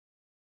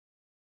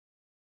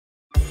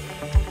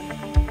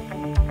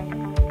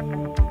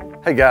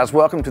Hey guys,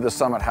 welcome to the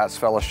Summit Heights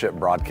Fellowship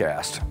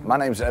broadcast. My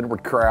name is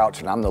Edward Crouch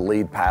and I'm the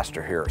lead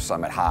pastor here at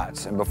Summit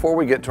Heights. And before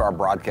we get to our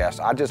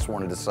broadcast, I just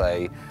wanted to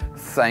say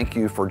thank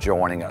you for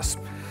joining us.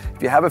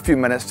 If you have a few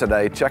minutes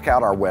today, check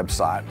out our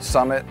website,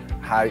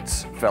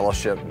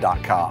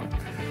 summitheightsfellowship.com,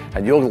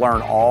 and you'll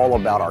learn all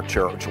about our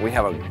church. We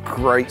have a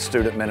great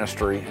student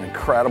ministry, an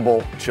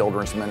incredible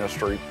children's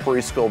ministry,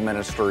 preschool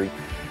ministry,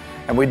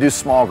 and we do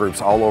small groups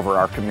all over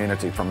our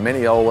community, from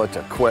Mineola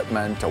to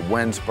Quitman to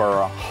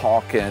Winsboro,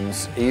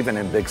 Hawkins, even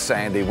in Big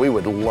Sandy. We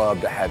would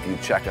love to have you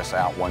check us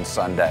out one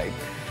Sunday.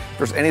 If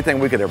there's anything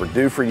we could ever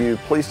do for you,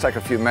 please take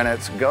a few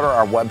minutes, go to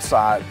our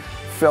website,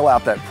 fill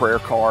out that prayer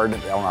card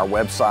on our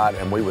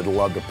website, and we would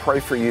love to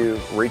pray for you,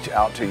 reach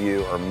out to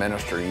you, or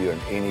minister to you in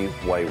any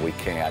way we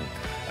can.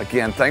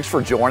 Again, thanks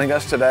for joining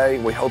us today.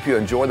 We hope you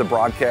enjoy the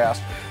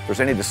broadcast. If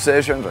there's any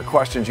decisions or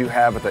questions you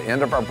have at the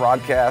end of our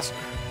broadcast,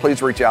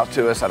 please reach out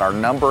to us at our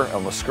number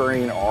on the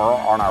screen or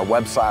on our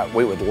website.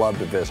 We would love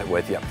to visit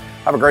with you.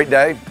 Have a great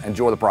day.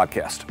 Enjoy the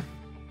broadcast.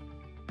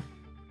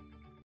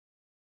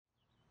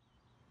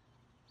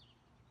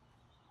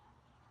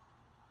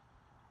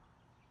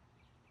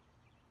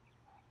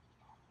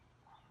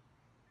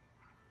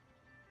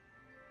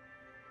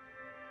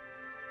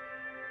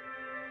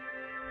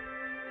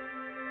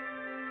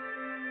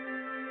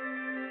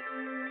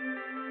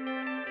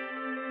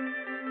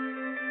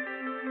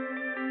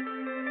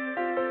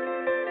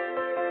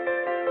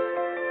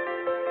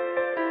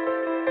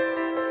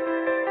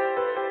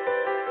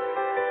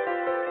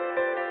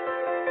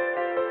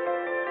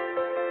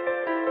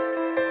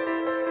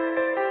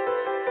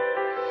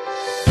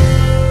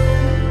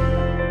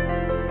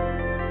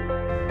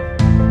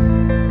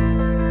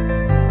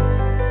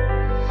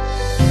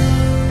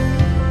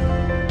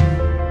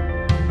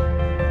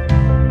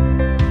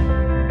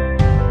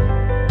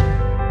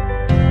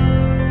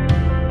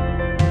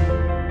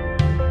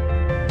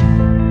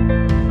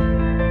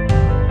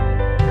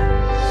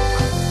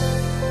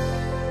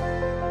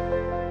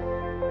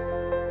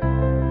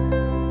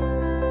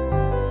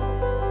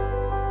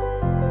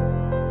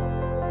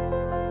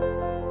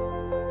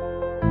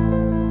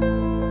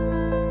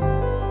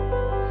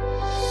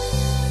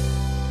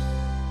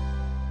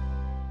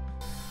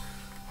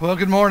 Well,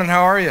 good morning.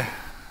 How are you?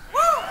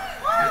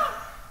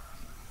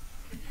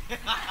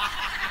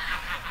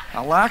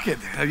 I like it.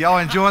 Are y'all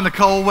enjoying the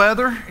cold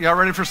weather? Y'all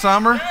ready for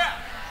summer?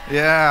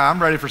 Yeah, I'm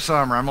ready for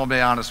summer. I'm going to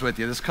be honest with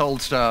you. This cold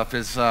stuff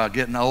is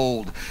getting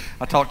old.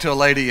 I talked to a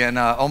lady in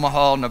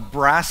Omaha,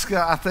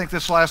 Nebraska, I think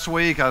this last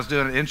week. I was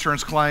doing an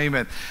insurance claim,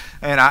 and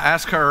I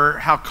asked her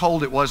how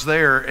cold it was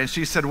there, and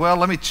she said, well,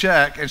 let me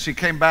check. And she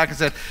came back and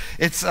said,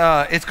 it's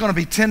going to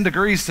be 10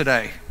 degrees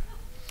today.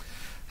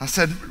 I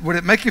said, would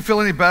it make you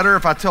feel any better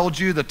if I told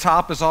you the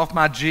top is off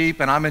my Jeep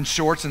and I'm in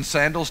shorts and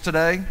sandals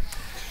today?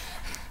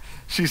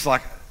 She's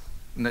like,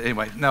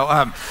 anyway, no.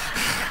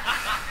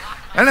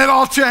 And it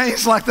all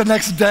changed like the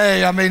next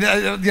day. I mean,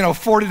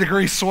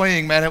 40-degree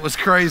swing, man, it was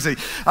crazy.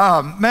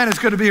 Man, it's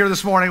good to be here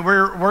this morning.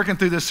 We're working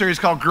through this series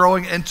called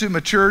Growing into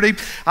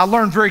Maturity. I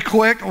learned very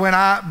quick when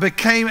I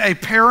became a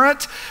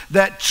parent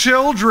that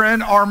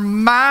children are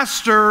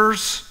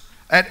masters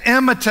at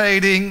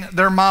imitating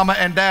their mama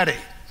and daddy.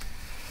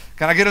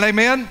 Can I get an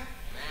amen?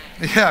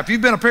 Yeah, if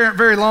you've been a parent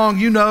very long,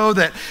 you know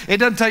that it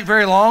doesn't take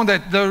very long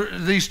that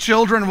these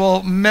children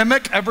will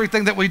mimic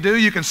everything that we do.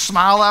 You can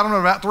smile at them in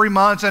about 3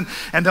 months and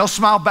they'll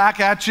smile back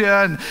at you,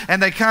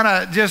 and they kind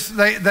of just,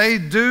 they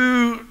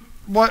do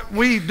what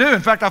we do.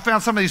 In fact, I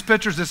found some of these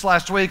pictures this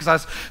last week as I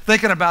was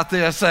thinking about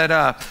this,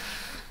 that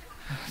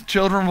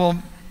children will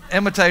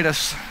imitate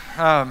us,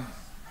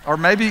 or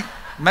maybe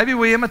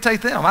we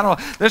imitate them. I don't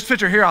know. This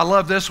picture here, I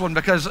love this one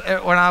because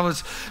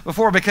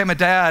before I became a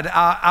dad,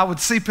 I would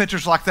see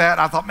pictures like that.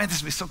 I thought, man,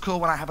 this would be so cool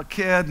when I have a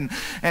kid.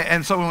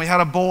 And so when we had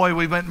a boy,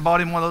 we went and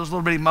bought him one of those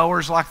little bitty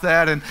mowers like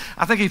that. And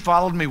I think he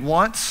followed me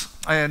once.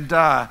 And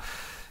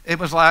it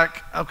was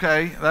like,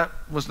 okay, that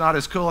was not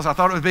as cool as I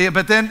thought it would be.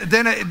 But then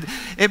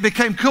it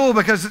became cool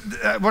because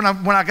when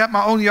I got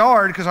my own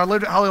yard, because I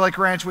lived at Holly Lake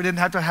Ranch, we didn't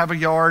have to have a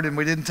yard and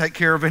we didn't take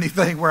care of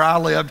anything where I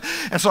lived.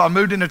 And so I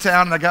moved into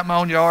town and I got my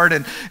own yard,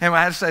 and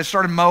I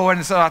started mowing.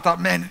 And so I thought,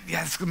 man,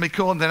 yeah, it's going to be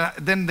cool. And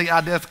then the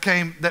idea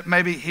came that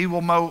maybe he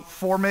will mow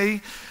for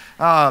me.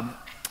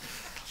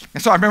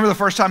 And so I remember the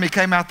first time he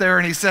came out there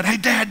and he said, hey,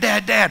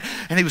 Dad.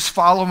 And he was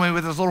following me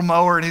with his little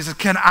mower and he said,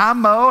 can I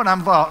mow? And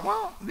I'm like,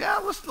 well, yeah,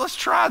 let's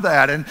try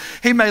that. And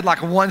he made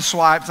like one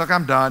swipe. It's like,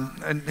 I'm done.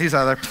 And he's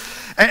out there.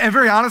 And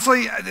very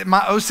honestly,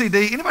 my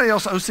OCD, anybody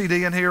else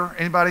OCD in here?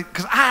 Anybody?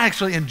 Because I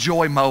actually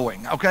enjoy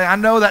mowing, okay? I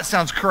know that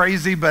sounds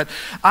crazy, but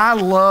I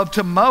love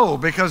to mow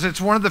because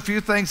it's one of the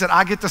few things that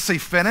I get to see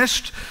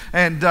finished.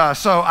 And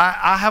so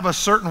I have a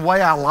certain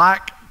way I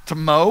like to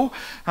mow.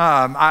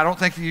 I don't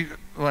think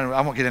well,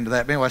 I won't get into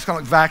that. But anyway, it's kind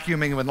of like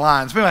vacuuming with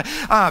lines. But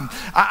anyway,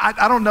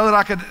 I don't know that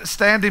I could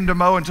stand him to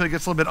mow until he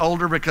gets a little bit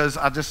older because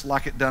I just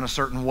like it done a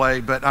certain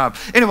way. But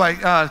anyway,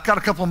 got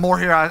a couple more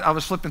here. I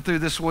was flipping through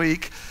this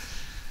week.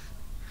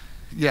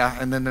 Yeah,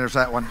 and then there's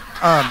that one.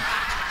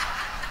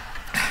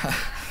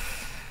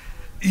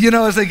 You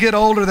know, as they get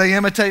older, they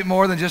imitate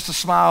more than just a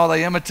smile.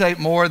 They imitate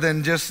more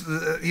than just,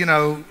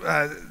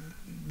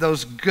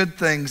 those good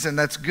things, and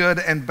that's good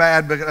and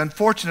bad. But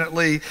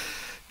unfortunately,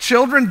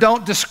 children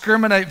don't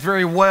discriminate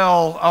very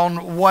well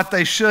on what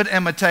they should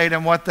imitate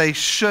and what they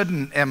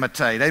shouldn't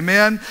imitate.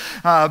 Amen?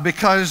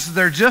 Because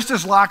they're just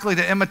as likely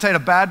to imitate a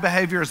bad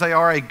behavior as they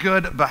are a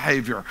good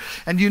behavior.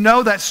 And you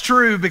know that's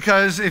true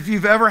because if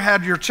you've ever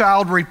had your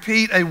child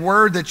repeat a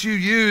word that you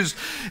used,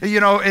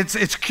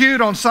 it's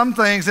cute on some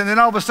things, and then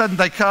all of a sudden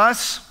they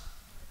cuss.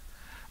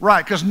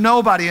 Right, because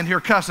nobody in here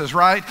cusses,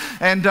 right?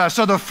 And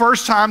so the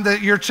first time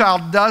that your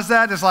child does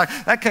that, it's like,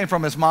 that came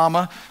from his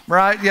mama,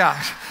 right?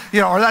 Yeah,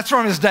 or that's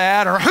from his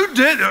dad, or who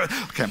did it?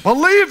 I can't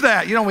believe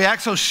that. We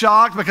act so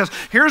shocked because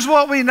here's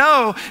what we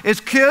know is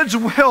kids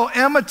will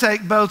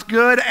imitate both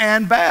good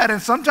and bad,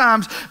 and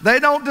sometimes they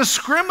don't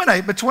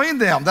discriminate between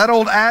them. That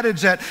old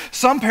adage that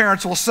some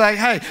parents will say,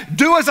 hey,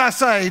 do as I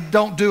say,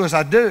 don't do as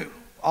I do.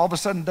 All of a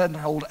sudden doesn't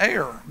hold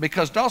air,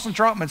 because Dawson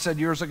Trotman said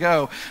years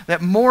ago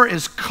that more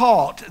is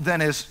caught than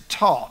is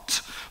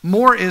taught.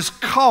 More is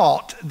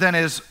caught than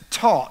is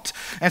taught.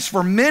 And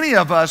for many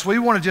of us, we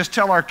want to just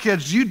tell our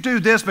kids, you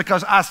do this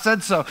because I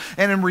said so.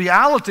 And in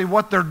reality,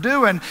 what they're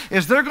doing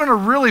is they're going to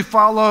really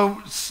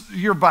follow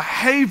your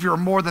behavior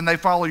more than they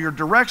follow your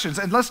directions.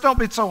 And let's don't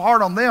be so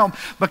hard on them,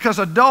 because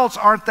adults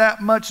aren't that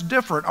much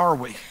different, are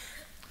we?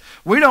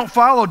 We don't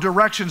follow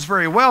directions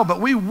very well, but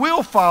we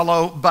will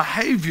follow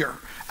behavior.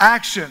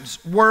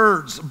 Actions,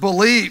 words,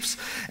 beliefs.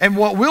 And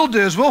what we'll do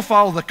is we'll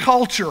follow the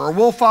culture, or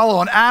we'll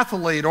follow an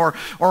athlete or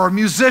a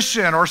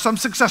musician or some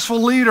successful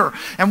leader,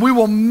 and we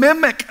will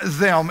mimic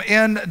them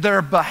in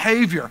their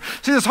behavior.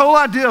 See, this whole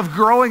idea of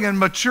growing in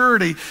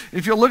maturity,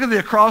 if you look at the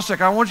acrostic,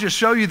 I want you to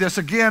show you this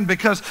again,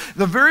 because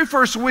the very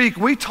first week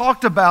we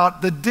talked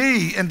about the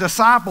D in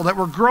disciple, that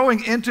we're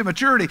growing into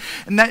maturity.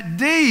 And that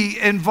D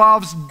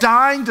involves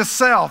dying to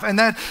self. And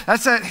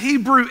that's that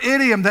Hebrew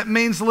idiom that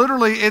means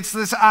literally it's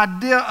this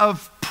idea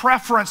of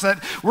preference,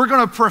 that we're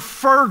going to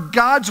prefer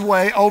God's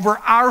way over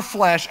our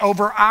flesh,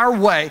 over our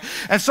way.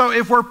 And so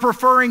if we're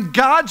preferring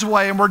God's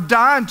way and we're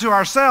dying to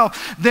ourselves,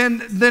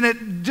 then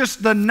it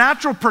just, the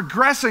natural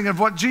progressing of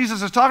what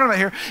Jesus is talking about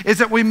here is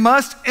that we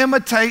must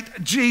imitate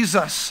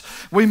Jesus.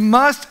 We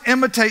must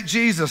imitate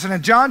Jesus. And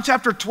in John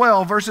chapter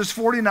 12, verses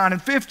 49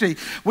 and 50,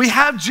 we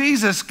have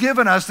Jesus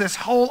giving us this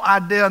whole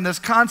idea and this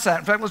concept.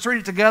 In fact, let's read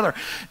it together.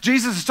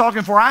 Jesus is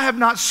talking, for I have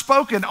not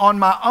spoken on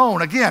my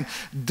own. Again,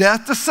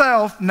 death to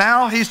self.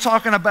 Now he's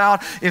talking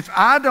about, if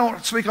I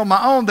don't speak on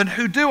my own, then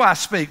who do I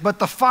speak? But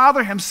the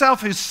Father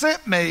himself who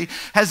sent me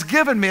has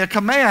given me a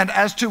command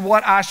as to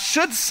what I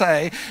should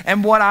say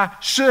and what I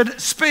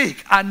should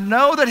speak. I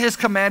know that his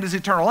command is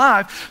eternal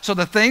life, so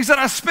the things that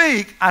I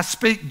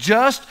speak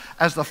just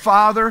as the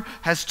Father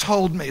has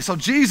told me. So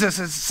Jesus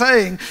is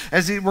saying,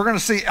 we're going to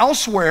see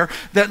elsewhere,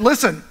 that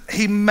listen,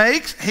 he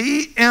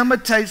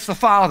imitates the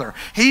Father.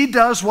 He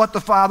does what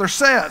the Father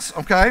says,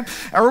 okay?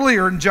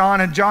 Earlier in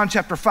John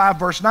chapter 5,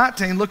 verse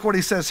 19, look what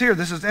he says here.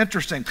 This is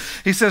interesting.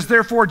 He says,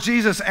 therefore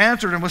Jesus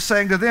answered and was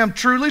saying to them,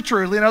 truly,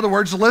 truly, in other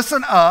words,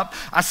 listen up,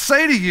 I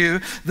say to you,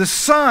 the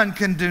Son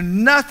can do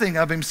nothing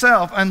of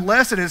himself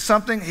unless it is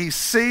something he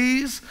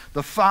sees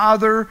the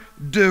Father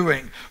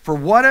doing. For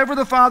whatever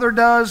the Father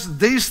does,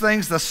 these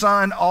things the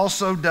Son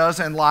also does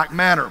in like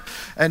manner.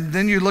 And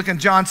then you look in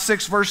John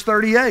 6, verse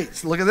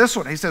 38. Look at this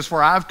one. He says,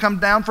 for I've come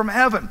down from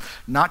heaven,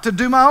 not to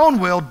do my own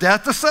will,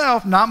 death to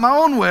self, not my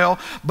own will,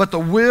 but the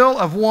will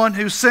of one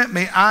who sent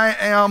me. I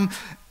am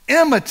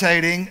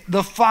imitating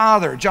the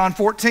Father. John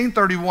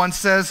 14:31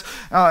 says,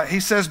 he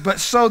says, but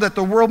so that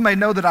the world may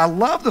know that I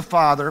love the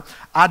Father,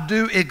 I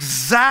do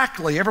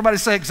exactly, everybody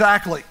say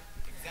exactly.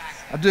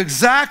 I do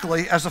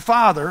exactly as the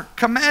Father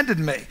commanded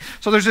me.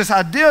 So there's this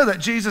idea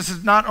that Jesus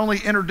is not only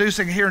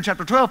introducing here in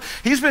chapter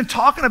 12, he's been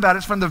talking about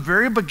it from the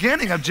very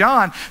beginning of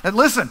John, that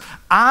listen,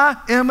 I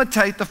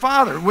imitate the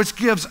Father, which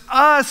gives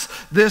us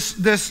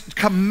this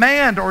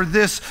command, or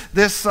this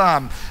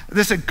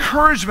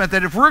encouragement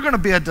that if we're going to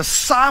be a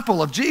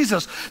disciple of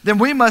Jesus, then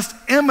we must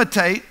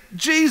imitate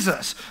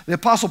Jesus. The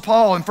Apostle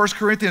Paul in 1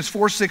 Corinthians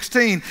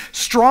 4:16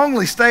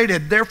 strongly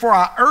stated, therefore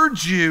I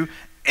urge you,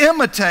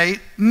 imitate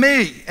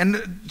me.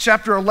 In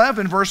chapter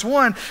 11, verse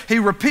 1, he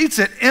repeats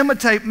it,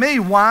 imitate me.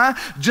 Why?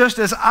 Just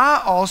as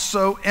I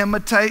also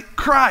imitate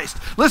Christ.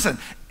 Listen,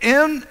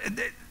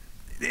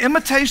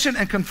 imitation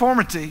and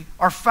conformity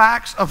are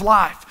facts of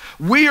life.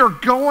 We are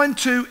going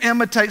to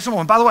imitate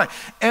someone. By the way,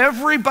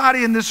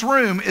 everybody in this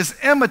room is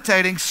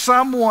imitating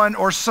someone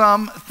or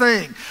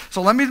something.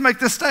 So let me make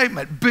this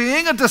statement.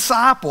 Being a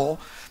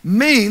disciple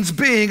means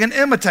being an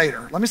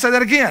imitator. Let me say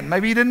that again.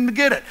 Maybe you didn't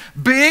get it.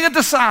 Being a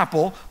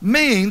disciple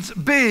means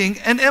being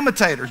an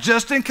imitator.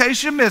 Just in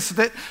case you missed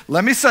it,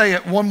 let me say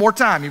it one more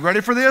time. You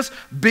ready for this?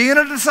 Being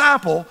a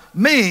disciple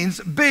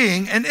means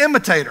being an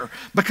imitator,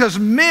 because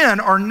men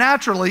are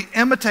naturally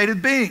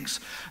imitated beings.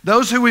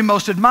 Those who we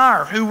most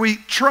admire, who we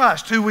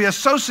trust, who we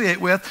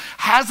associate with,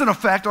 has an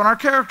effect on our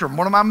character.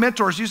 One of my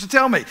mentors used to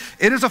tell me,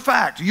 it is a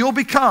fact. You'll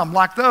become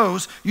like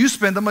those you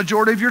spend the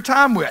majority of your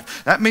time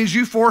with. That means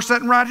you four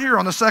sitting right here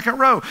on the second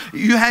row.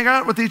 You hang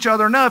out with each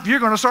other enough, you're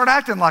going to start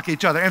acting like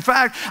each other. In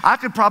fact, I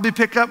could probably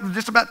pick up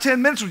just about 10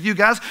 minutes with you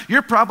guys.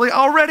 You're probably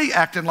already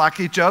acting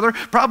like each other,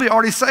 probably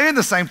already saying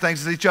the same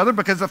things as each other,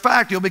 because the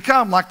fact you'll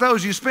become like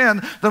those you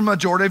spend the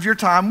majority of your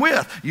time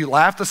with. You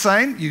laugh the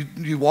same,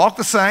 you walk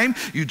the same,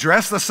 you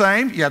dress the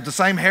same, you have the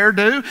same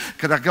hairdo.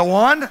 Could I go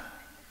on?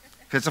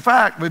 It's a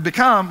fact. We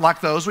become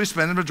like those we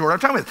spend the majority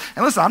of our time with.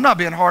 And listen, I'm not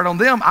being hard on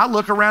them. I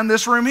look around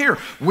this room here.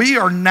 We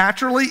are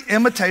naturally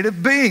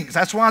imitative beings.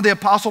 That's why the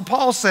Apostle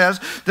Paul says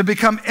to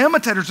become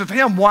imitators of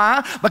him.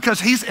 Why?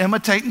 Because he's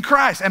imitating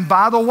Christ. And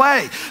by the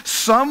way,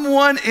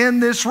 someone in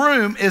this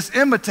room is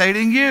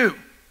imitating you.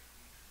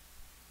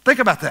 Think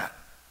about that.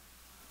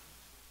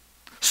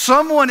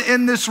 Someone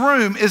in this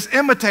room is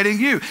imitating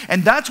you.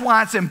 And that's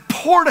why it's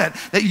important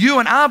that you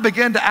and I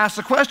begin to ask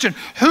the question,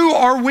 who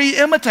are we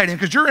imitating?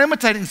 Because you're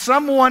imitating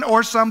someone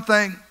or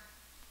something,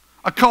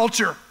 a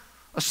culture,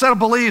 a set of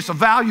beliefs, a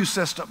value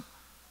system.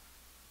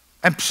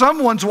 And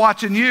someone's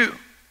watching you. You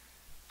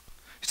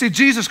see,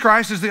 Jesus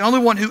Christ is the only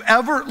one who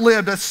ever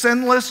lived a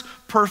sinless,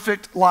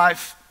 perfect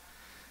life.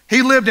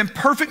 He lived in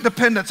perfect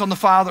dependence on the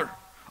Father,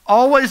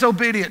 always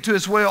obedient to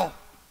his will.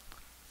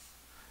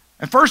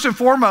 And first and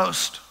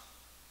foremost,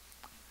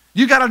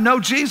 you got to know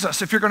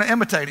Jesus if you're going to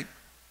imitate him.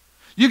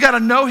 You got to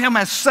know him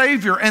as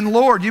Savior and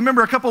Lord. You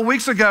remember a couple of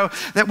weeks ago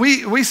that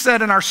we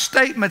said in our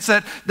statements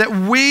that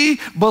we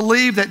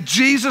believe that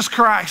Jesus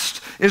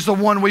Christ is the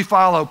one we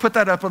follow. Put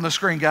that up on the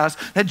screen, guys.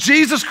 That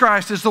Jesus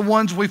Christ is the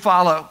ones we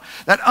follow.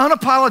 That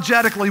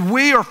unapologetically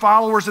we are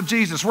followers of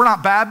Jesus. We're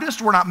not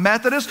Baptist, we're not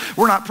Methodist,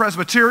 we're not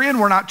Presbyterian,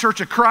 we're not Church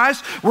of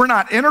Christ, we're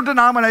not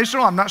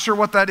interdenominational, I'm not sure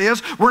what that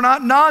is, we're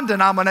not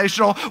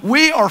non-denominational.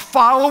 We are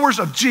followers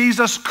of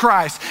Jesus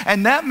Christ.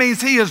 And that means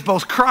he is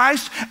both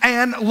Christ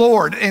and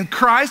Lord. In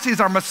Christ, he's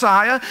our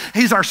Messiah,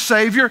 he's our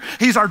Savior,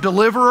 he's our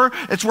deliverer.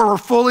 It's where we're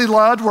fully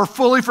loved, we're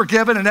fully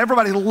forgiven, and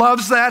everybody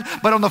loves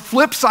that. But on the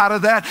flip side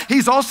of that,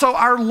 he's also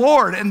our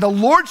Lord. And the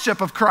lordship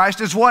of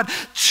Christ is what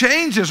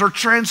changes or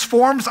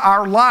transforms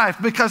our life,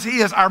 because he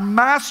is our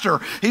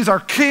master, he's our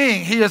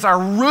king, he is our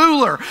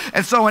ruler.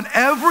 And so in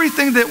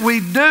everything that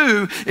we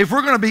do, if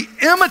we're going to be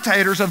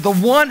imitators of the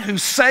one who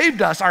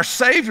saved us, our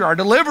Savior, our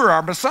deliverer,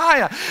 our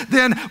Messiah,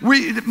 then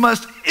we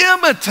must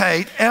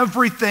imitate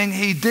everything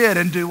he did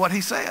and do what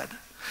he said.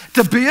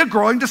 To be a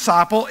growing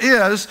disciple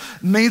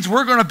means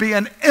we're going to be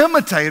an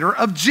imitator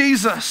of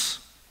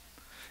Jesus.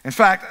 In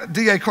fact,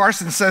 D.A.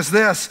 Carson says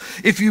this: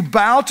 if you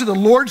bow to the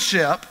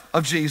lordship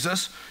of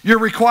Jesus, you're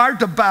required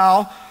to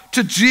bow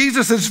to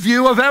Jesus'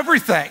 view of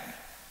everything.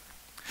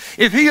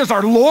 If he is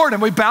our Lord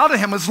and we bow to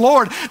him as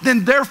Lord,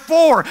 then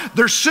therefore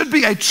there should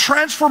be a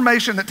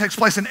transformation that takes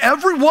place in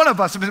every one of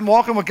us who has been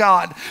walking with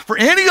God for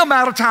any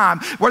amount of time,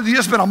 whether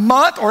it's been a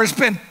month or it's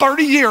been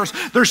 30 years.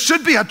 There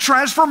should be a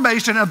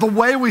transformation of the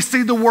way we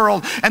see the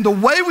world. And the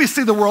way we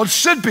see the world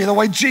should be the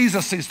way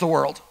Jesus sees the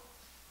world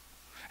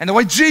and the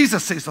way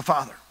Jesus sees the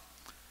Father.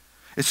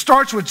 It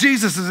starts with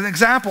Jesus as an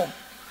example,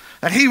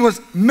 that he was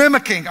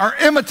mimicking or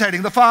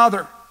imitating the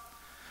Father.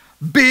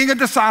 Being a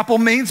disciple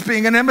means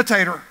being an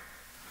imitator.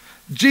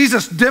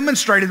 Jesus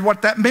demonstrated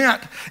what that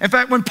meant. In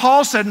fact, when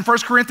Paul said in 1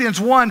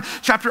 Corinthians 1,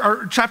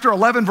 chapter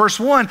 11,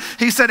 verse 1,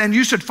 he said, and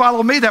you should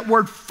follow me. That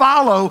word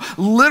follow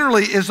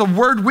literally is the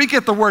word, we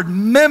get the word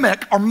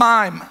mimic or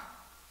mime.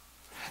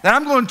 That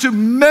I'm going to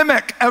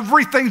mimic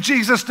everything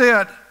Jesus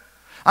did.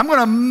 I'm going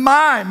to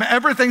mime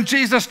everything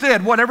Jesus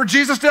did. Whatever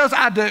Jesus does,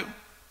 I do.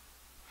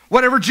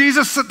 Whatever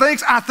Jesus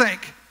thinks, I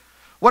think.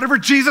 Whatever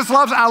Jesus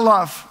loves, I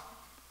love.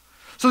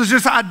 So there's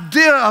this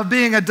idea of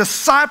being a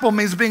disciple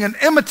means being an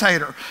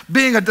imitator.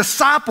 Being a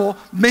disciple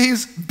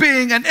means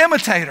being an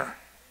imitator.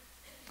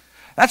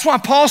 That's why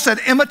Paul said,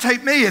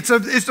 imitate me. It's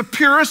the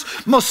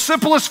purest, most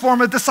simplest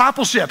form of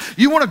discipleship.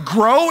 You want to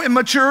grow in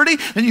maturity,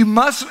 then you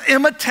must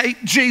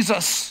imitate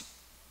Jesus,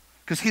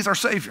 because he's our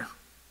Savior,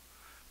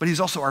 but he's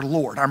also our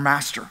Lord, our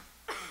Master.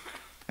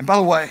 And by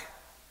the way,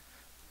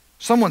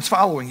 someone's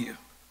following you.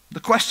 The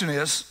question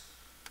is,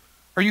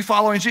 are you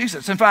following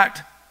Jesus? In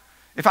fact,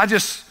 if I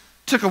just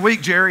took a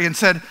week, Jerry, and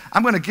said,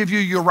 I'm going to give you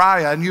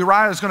Uriah, and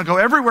Uriah is going to go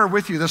everywhere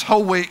with you this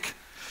whole week.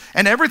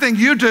 And everything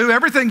you do,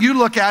 everything you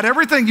look at,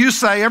 everything you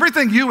say,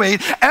 everything you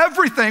eat,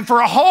 everything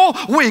for a whole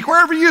week,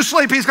 wherever you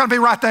sleep, he's going to be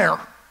right there.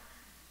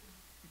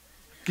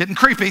 Getting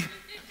creepy.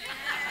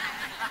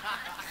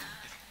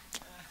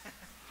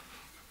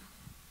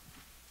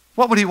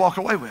 What would he walk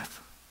away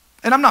with?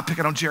 And I'm not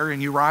picking on Jerry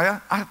and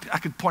Uriah. I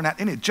could point out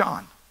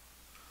John.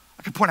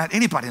 I could point out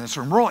anybody in this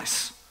room,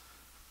 Royce.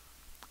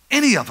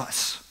 Any of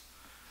us.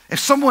 If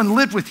someone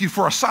lived with you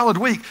for a solid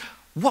week,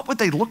 what would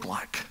they look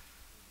like?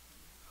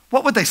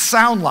 What would they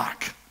sound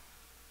like?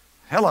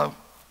 Hello.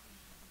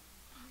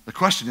 The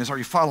question is, are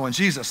you following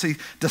Jesus? See,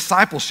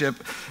 discipleship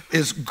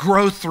is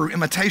growth through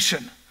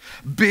imitation.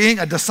 Being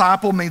a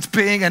disciple means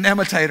being an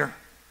imitator.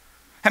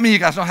 How many of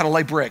you guys know how to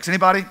lay bricks?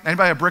 Anybody?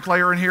 Anybody a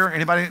bricklayer in here?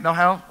 Anybody know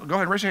how? Go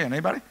ahead, raise your hand.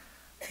 Anybody?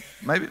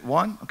 maybe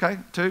one, okay,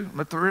 two,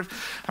 three.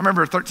 I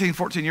remember 13,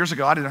 14 years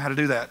ago, I didn't know how to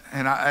do that.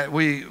 And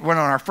we went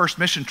on our first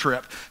mission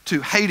trip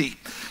to Haiti.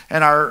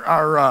 And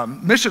our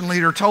mission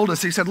leader told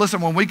us, he said,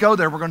 listen, when we go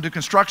there, we're going to do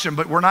construction,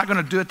 but we're not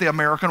going to do it the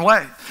American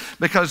way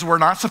because we're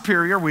not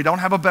superior. We don't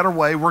have a better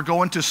way. We're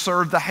going to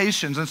serve the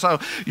Haitians. And so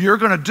you're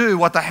going to do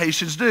what the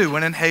Haitians do.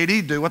 And in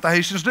Haiti, do what the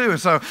Haitians do. And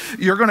so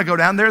you're going to go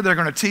down there. They're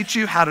going to teach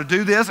you how to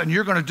do this, and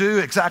you're going to do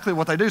exactly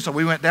what they do. So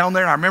we went down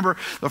there, and I remember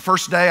the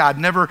first day I'd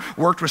never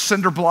worked with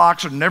cinder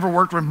blocks or never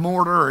worked with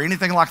mortar or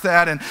anything like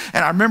that. And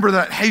I remember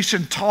that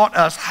Haitian taught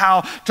us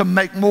how to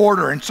make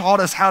mortar and taught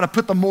us how to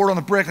put the mortar on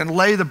the brick and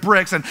lay the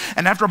bricks. And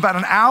after about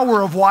an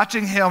hour of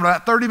watching him,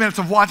 about 30 minutes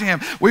of watching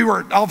him, we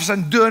were all of a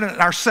sudden doing it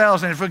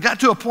ourselves. And if we got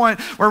to a point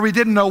where we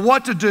didn't know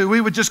what to do,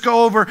 we would just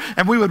go over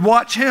and we would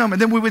watch him,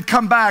 and then we would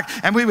come back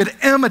and we would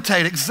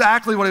imitate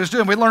exactly what he was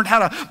doing. We learned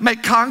how to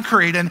make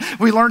concrete, and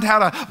we learned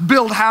how to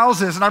build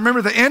houses. And I remember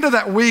at the end of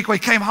that week, we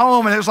came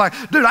home and it was like,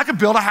 dude, I could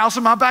build a house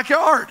in my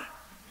backyard.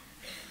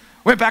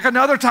 Went back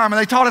another time and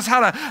they taught us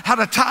how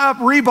to tie up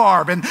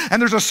rebarb,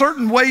 and there's a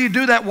certain way you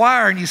do that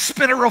wire, and you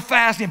spin it real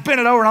fast and you bend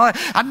it over and all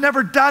that. I'd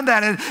never done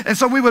that, and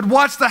so we would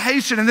watch the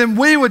Haitian, and then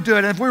we would do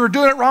it, and if we were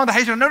doing it wrong, the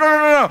Haitian, no,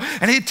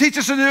 and he'd teach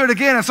us to do it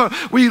again. And so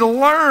we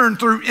learn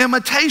through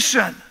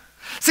imitation.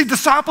 See,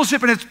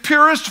 discipleship in its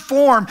purest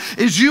form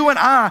is you and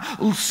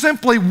I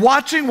simply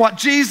watching what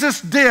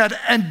Jesus did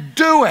and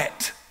do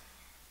it.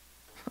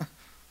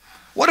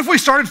 What if we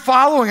started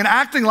following and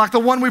acting like the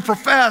one we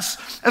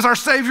profess as our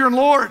Savior and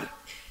Lord?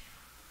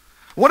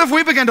 What if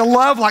we began to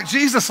love like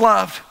Jesus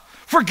loved,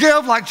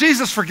 forgive like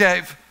Jesus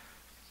forgave?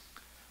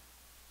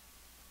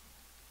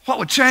 What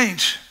would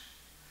change?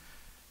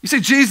 You see,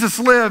 Jesus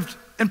lived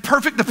in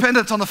perfect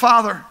dependence on the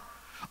Father,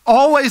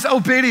 always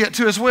obedient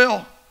to his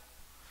will,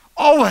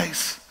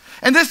 always.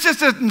 And this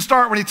just didn't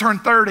start when he turned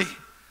 30.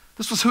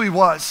 This was who he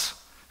was.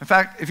 In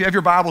fact, if you have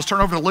your Bibles,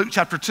 turn over to Luke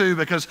chapter 2,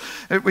 because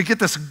we get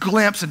this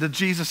glimpse into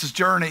Jesus'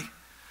 journey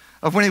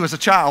of when he was a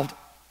child.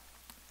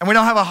 And we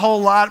don't have a whole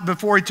lot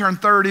before he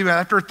turned 30, but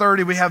after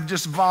 30, we have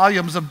just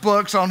volumes of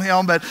books on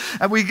him. But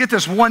we get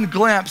this one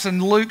glimpse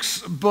in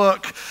Luke's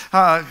book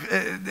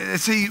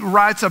as he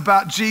writes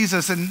about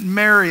Jesus and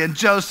Mary and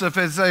Joseph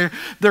as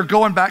they're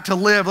going back to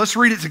live. Let's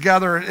read it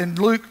together in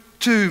Luke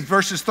 2,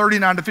 verses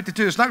 39 to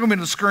 52. It's not going to be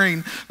on the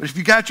screen, but if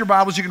you got your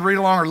Bibles, you can read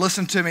along or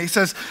listen to me. He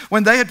says,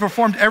 when they had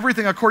performed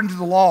everything according to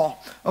the law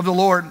of the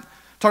Lord,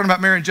 talking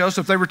about Mary and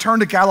Joseph, they returned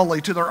to Galilee,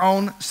 to their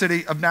own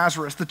city of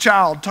Nazareth. The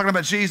child, talking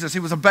about Jesus, he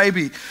was a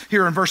baby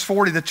here in verse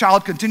 40. The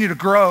child continued to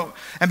grow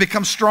and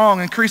become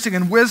strong, increasing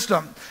in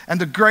wisdom, and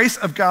the grace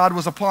of God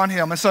was upon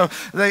him. And so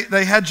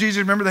they had Jesus.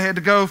 Remember, they had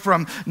to go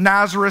from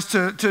Nazareth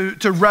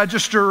to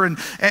register, and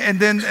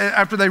then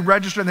after they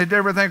registered and they did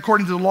everything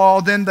according to the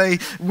law, then they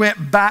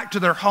went back to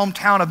their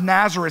hometown of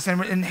Nazareth.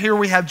 And here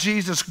we have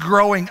Jesus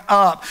growing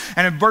up.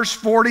 And in verse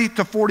 40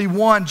 to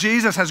 41,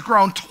 Jesus has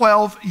grown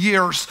 12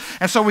 years.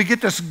 And so we get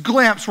this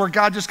glimpse where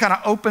God just kind of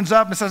opens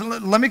up and says,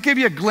 let me give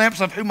you a glimpse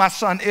of who my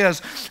son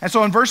is. And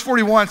so in verse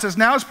 41 it says,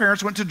 now his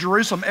parents went to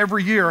Jerusalem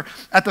every year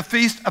at the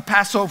feast of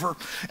Passover.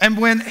 And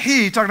when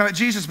he, talking about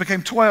Jesus,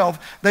 became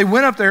 12, they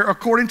went up there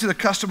according to the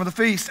custom of the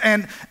feast.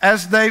 And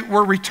as they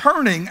were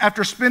returning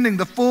after spending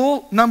the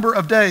full number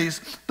of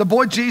days, the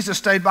boy Jesus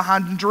stayed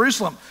behind in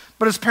Jerusalem,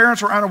 but his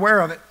parents were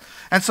unaware of it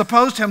and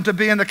supposed him to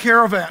be in the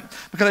caravan,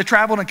 because they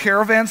traveled in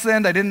caravans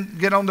then. They didn't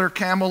get on their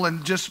camel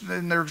and just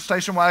in their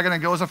station wagon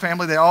and go as a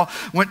family. They all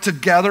went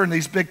together in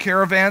these big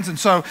caravans. And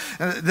so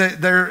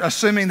they're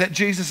assuming that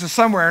Jesus is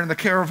somewhere in the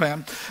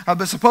caravan,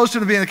 but supposed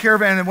him to be in the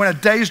caravan, and went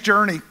a day's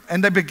journey.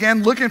 And they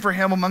began looking for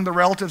him among the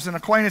relatives and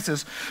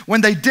acquaintances. When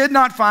they did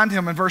not find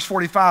him, in verse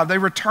 45, they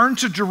returned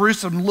to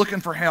Jerusalem looking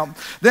for him.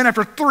 Then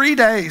after 3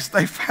 days,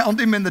 they found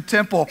him in the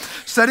temple,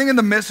 sitting in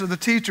the midst of the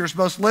teachers,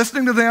 both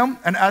listening to them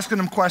and asking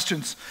them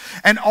questions.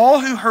 And all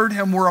who heard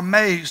him were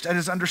amazed at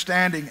his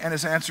understanding and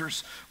his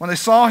answers. When they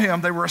saw him,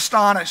 they were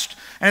astonished.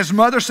 And his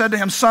mother said to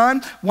him,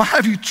 son, why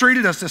have you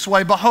treated us this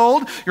way?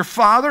 Behold, your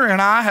father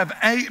and I have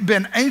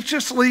been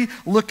anxiously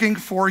looking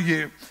for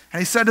you.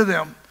 And he said to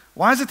them,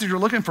 why is it that you're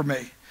looking for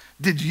me?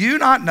 Did you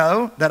not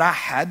know that I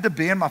had to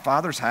be in my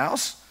father's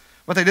house?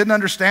 But they didn't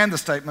understand the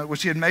statement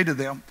which he had made to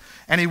them.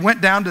 And he went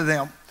down to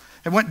them,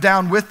 and went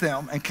down with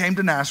them and came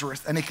to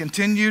Nazareth, and he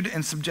continued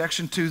in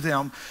subjection to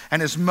them,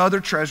 and his mother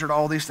treasured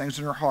all these things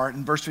in her heart.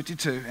 In verse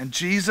 52, and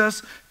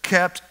Jesus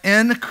kept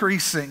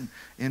increasing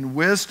in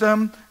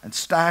wisdom and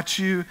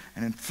stature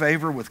and in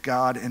favor with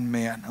God and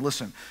man. Now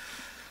listen,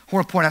 I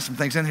want to point out some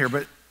things in here,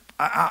 but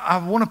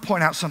I want to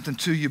point out something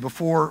to you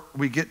before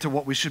we get to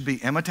what we should be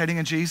imitating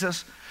in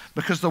Jesus,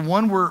 because the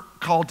one we're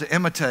called to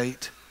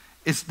imitate,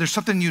 there's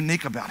something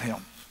unique about him.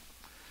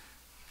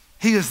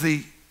 He is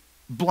the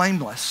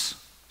blameless,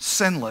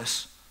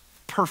 sinless,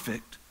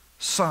 perfect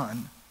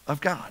Son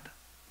of God.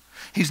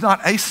 He's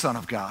not a son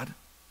of God.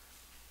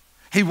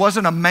 He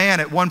wasn't a man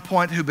at one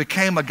point who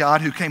became a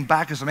God, who came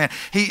back as a man.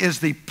 He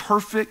is the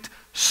perfect,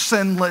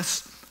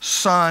 sinless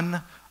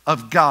Son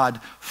of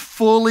God,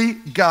 fully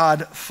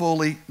God,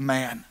 fully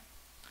man.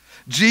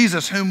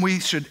 Jesus, whom we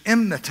should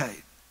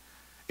imitate,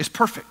 is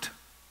perfect.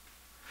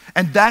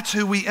 And that's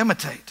who we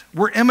imitate.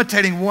 We're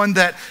imitating one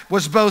that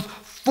was both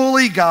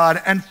fully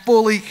God and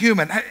fully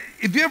human.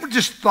 Have you ever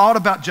just thought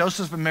about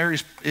Joseph and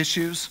Mary's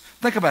issues?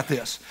 Think about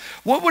this.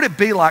 What would it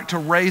be like to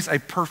raise a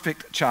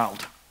perfect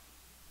child?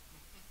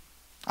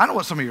 I know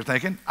what some of you are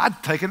thinking.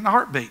 I'd take it in a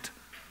heartbeat,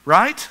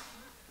 right?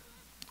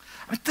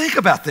 I mean, think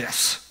about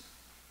this.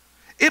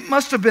 It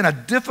must have been a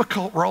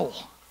difficult role.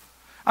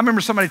 I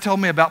remember somebody told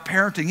me about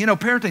parenting. You know,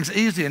 parenting's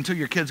easy until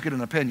your kids get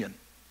an opinion,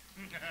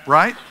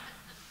 right?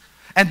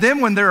 And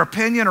then when their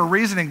opinion or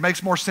reasoning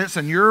makes more sense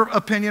than your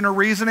opinion or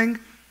reasoning,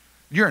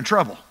 you're in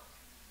trouble.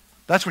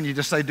 That's when you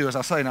just say, do as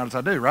I say, not as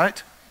I do,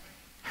 right?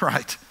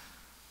 Right.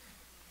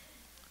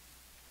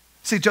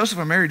 See, Joseph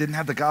and Mary didn't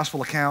have the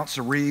gospel accounts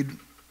to read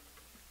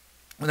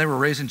when they were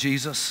raising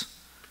Jesus.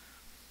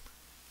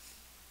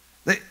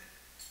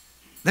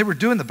 They were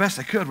doing the best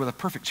they could with a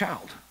perfect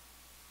child,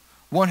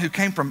 one who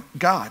came from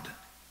God.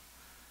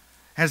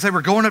 As they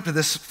were going up to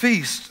this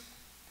feast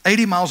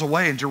 80 miles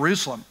away in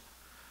Jerusalem,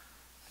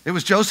 it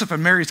was Joseph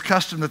and Mary's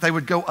custom that they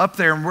would go up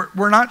there, and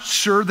we're not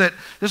sure that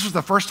this was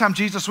the first time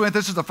Jesus went.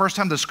 This is the first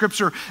time the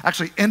scripture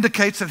actually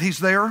indicates that he's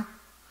there.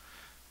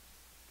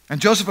 And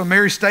Joseph and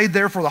Mary stayed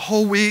there for the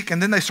whole week, and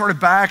then they started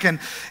back, and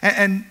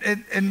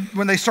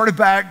when they started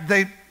back,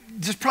 they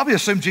just probably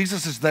assumed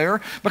Jesus is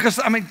there because,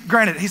 I mean,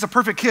 granted, he's a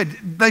perfect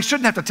kid. They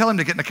shouldn't have to tell him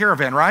to get in the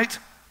caravan, right?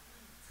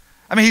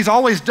 I mean, he's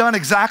always done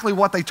exactly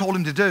what they told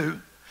him to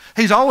do.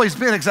 He's always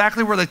been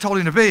exactly where they told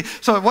him to be.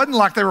 So it wasn't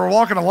like they were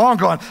walking along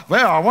going,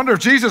 well, I wonder if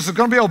Jesus is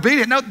going to be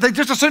obedient. No, they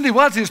just assumed he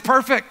was. He was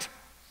perfect.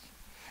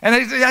 And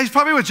he's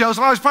probably with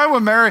Joseph. Oh, he's probably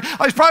with Mary.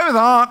 Oh, he's probably with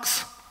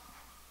Unks.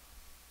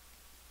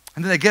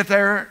 And then they get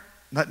there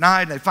that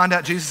night, and they find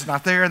out Jesus is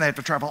not there, and they have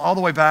to travel all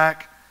the way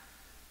back.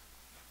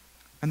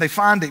 And they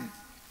find him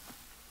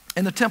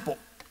in the temple.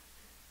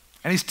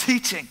 And he's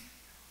teaching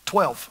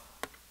 12.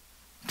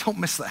 Don't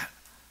miss that.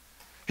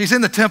 He's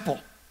in the temple.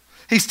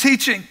 He's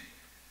teaching.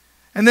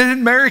 And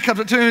then Mary comes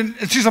up to him,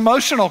 and she's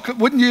emotional,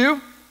 wouldn't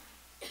you?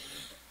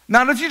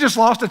 Not if you just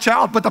lost a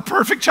child, but the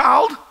perfect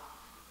child.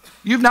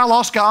 You've now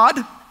lost God.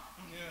 I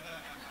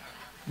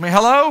mean,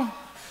 hello?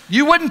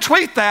 You wouldn't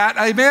tweet that,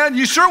 amen?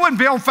 You sure wouldn't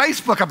be on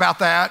Facebook about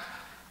that.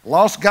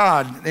 Lost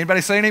God.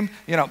 Anybody seen him?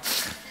 You know.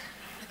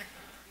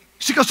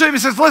 She goes to him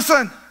and says,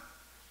 listen,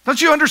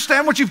 don't you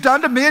understand what you've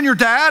done to me and your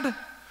dad?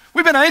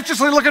 We've been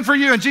anxiously looking for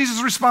you. And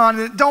Jesus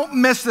responded, don't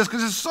miss this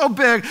because it's so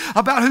big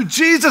about who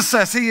Jesus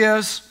says he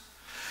is.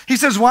 He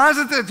says, why is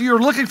it that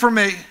you're looking for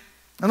me?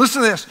 And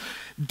listen to this.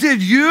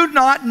 Did you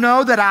not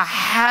know that I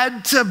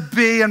had to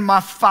be in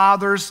my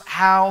Father's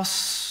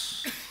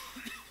house?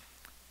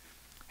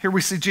 Here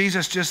we see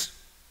Jesus just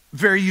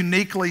very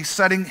uniquely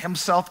setting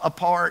himself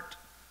apart,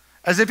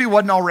 as if he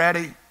wasn't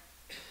already,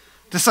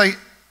 to say,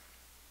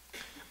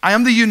 I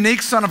am the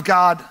unique Son of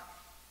God,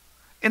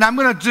 and I'm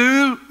going to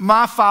do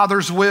my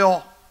Father's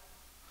will.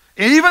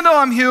 And even though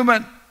I'm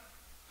human,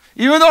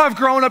 even though I've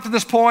grown up to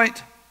this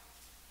point,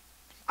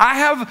 I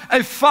have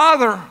a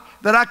Father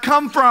that I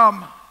come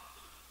from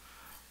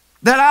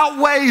that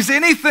outweighs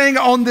anything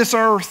on this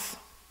earth,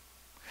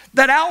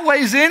 that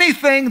outweighs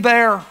anything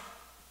there.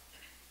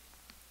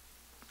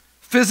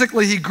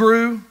 Physically, he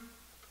grew.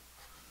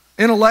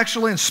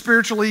 Intellectually and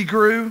spiritually, he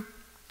grew.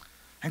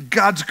 And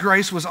God's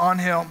grace was on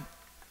him.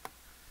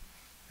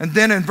 And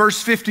then in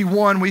verse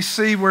 51, we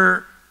see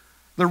where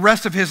the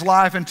rest of his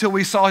life until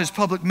we saw his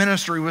public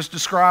ministry was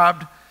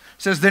described. It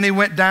says, then he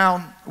went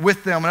down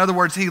with them. In other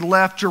words, he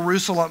left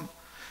Jerusalem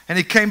and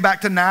he came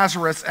back to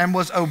Nazareth and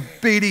was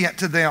obedient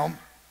to them.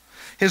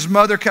 His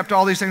mother kept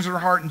all these things in her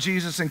heart, and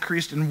Jesus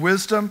increased in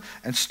wisdom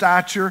and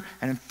stature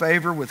and in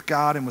favor with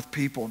God and with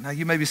people. Now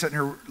you may be sitting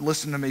here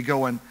listening to me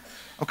going,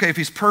 okay, if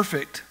he's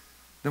perfect,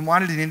 then why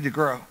did he need to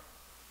grow?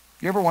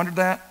 You ever wondered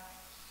that?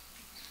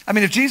 I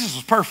mean, if Jesus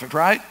was perfect,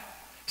 right?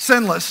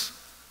 Sinless,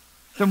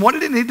 then what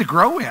did he need to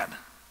grow in?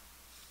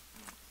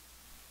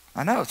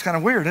 I know, it's kind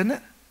of weird, isn't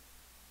it?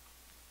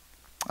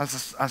 I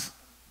was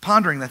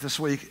pondering that this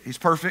week. He's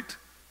perfect.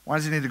 Why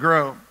does he need to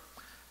grow?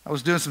 I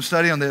was doing some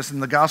study on this in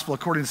the Gospel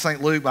according to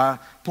St. Luke by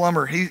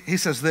Plummer. He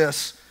says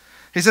this.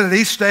 He said at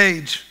each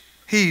stage,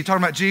 he,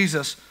 talking about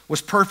Jesus,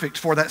 was perfect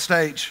for that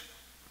stage.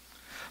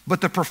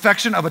 But the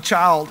perfection of a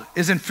child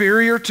is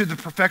inferior to the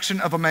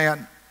perfection of a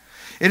man.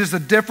 It is the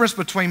difference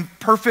between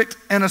perfect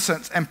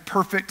innocence and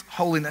perfect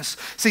holiness.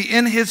 See,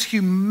 in his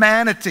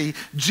humanity,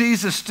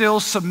 Jesus still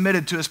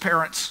submitted to his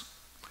parents.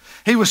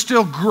 He was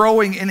still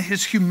growing in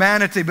his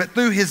humanity, but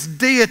through his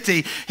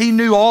deity, he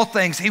knew all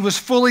things. He was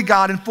fully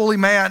God and fully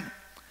man.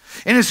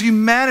 In his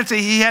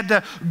humanity, he had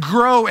to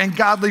grow in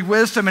godly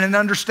wisdom and in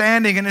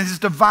understanding and in his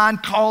divine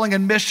calling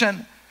and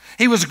mission.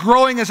 He was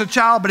growing as a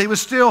child, but he was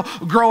still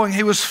growing.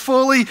 He was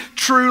fully,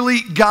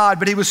 truly God,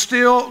 but he was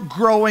still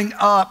growing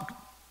up.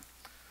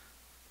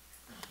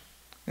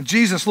 And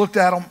Jesus looked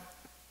at him.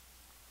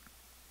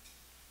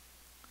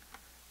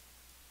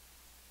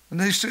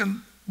 And he said,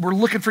 we're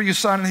looking for you,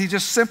 son. And he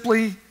just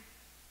simply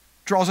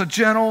draws a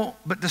gentle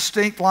but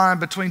distinct line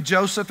between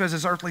Joseph as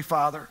his earthly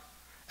father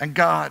and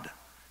God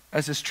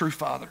as his true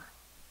father.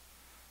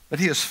 That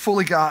he is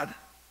fully God,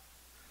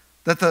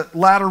 that the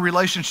latter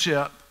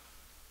relationship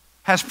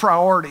has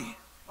priority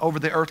over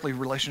the earthly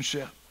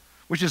relationship,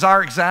 which is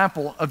our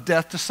example of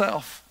death to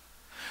self.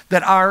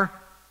 That our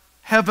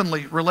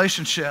heavenly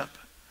relationship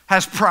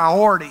has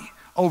priority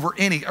over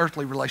any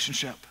earthly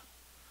relationship.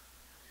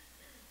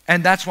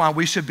 And that's why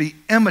we should be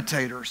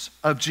imitators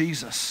of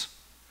Jesus,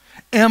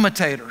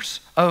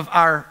 imitators of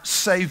our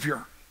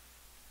Savior,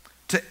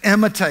 to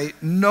imitate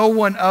no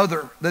one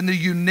other than the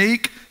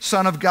unique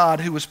Son of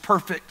God who was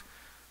perfect,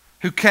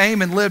 who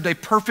came and lived a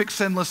perfect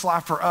sinless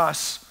life for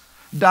us,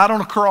 died on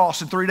a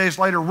cross, and 3 days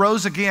later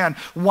rose again.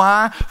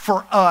 Why?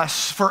 For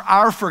us, for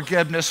our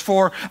forgiveness,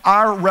 for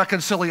our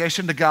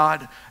reconciliation to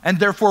God. And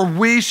therefore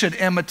we should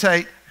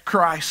imitate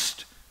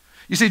Christ.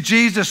 You see,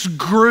 Jesus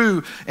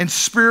grew in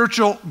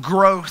spiritual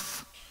growth.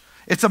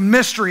 It's a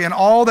mystery in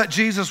all that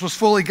Jesus was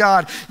fully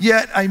God,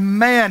 yet a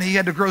man, he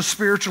had to grow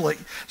spiritually.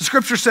 The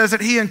scripture says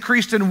that he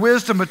increased in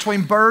wisdom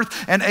between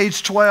birth and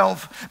age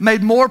 12,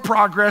 made more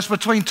progress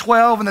between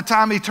 12 and the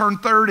time he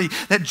turned 30,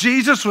 that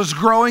Jesus was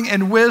growing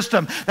in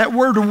wisdom. That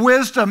word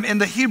wisdom in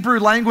the Hebrew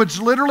language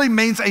literally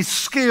means a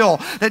skill,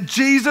 that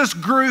Jesus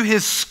grew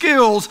his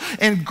skills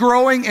in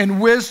growing in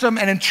wisdom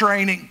and in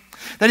training.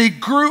 That he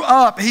grew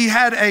up, he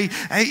had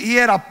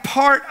a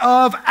part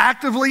of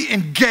actively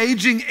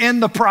engaging in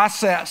the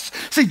process.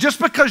 See, just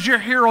because you're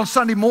here on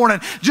Sunday morning,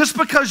 just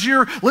because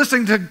you're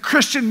listening to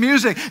Christian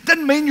music,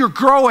 doesn't mean you're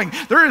growing.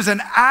 There is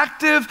an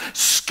active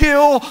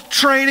skill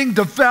training,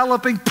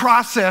 developing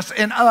process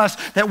in us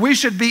that we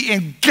should be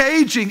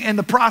engaging in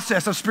the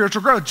process of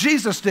spiritual growth.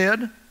 Jesus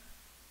did.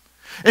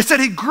 It said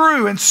he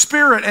grew in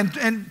spirit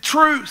and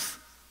truth.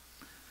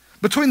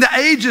 Between the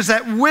ages,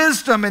 that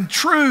wisdom and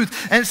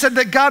truth, and it said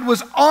that God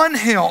was on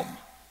him.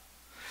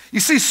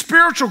 You see,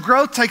 spiritual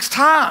growth takes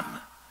time.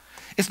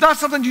 It's not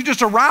something you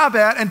just arrive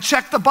at and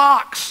check the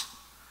box.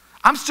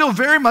 I'm still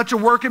very much a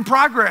work in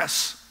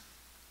progress.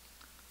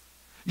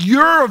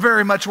 You're a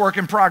very much work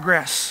in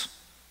progress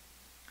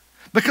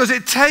because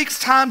it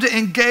takes time to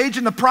engage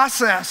in the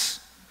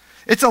process.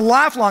 It's a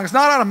lifelong, it's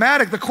not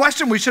automatic. The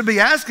question we should be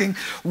asking,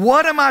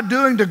 what am I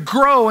doing to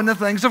grow in the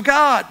things of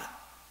God?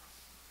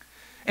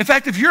 In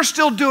fact, if you're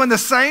still doing the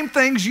same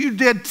things you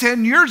did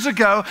 10 years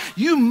ago,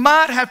 you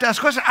might have to ask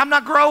the question, I'm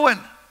not growing.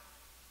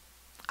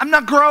 I'm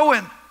not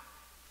growing.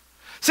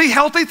 See,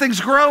 healthy things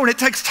grow, and it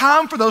takes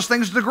time for those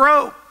things to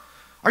grow.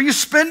 Are you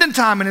spending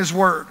time in his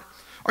word?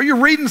 Are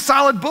you reading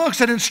solid books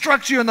that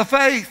instruct you in the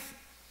faith?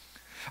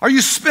 Are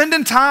you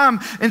spending time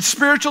in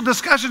spiritual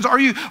discussions? Are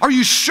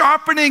you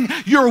sharpening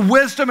your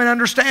wisdom and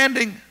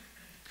understanding?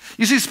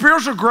 You see,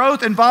 spiritual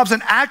growth involves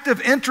an active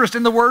interest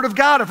in the Word of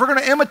God. If we're going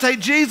to imitate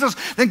Jesus,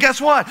 then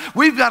guess what?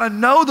 We've got to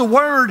know the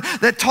Word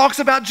that talks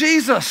about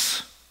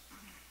Jesus.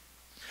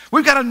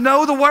 We've got to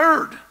know the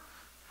Word.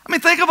 I mean,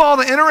 think of all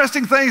the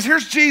interesting things.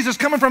 Here's Jesus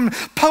coming from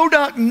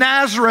Podunk,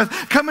 Nazareth,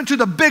 coming to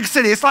the big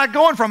city. It's like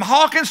going from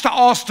Hawkins to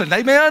Austin,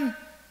 amen?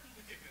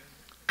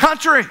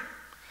 Country.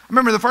 I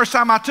remember the first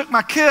time I took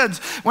my kids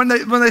when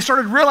they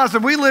started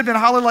realizing we lived in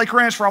Holly Lake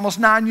Ranch for almost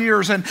 9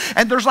 years, and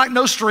there's like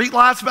no street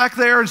lights back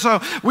there, and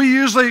so we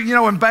usually,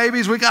 when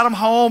babies, we got them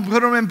home, put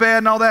them in bed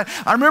and all that.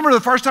 I remember the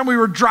first time we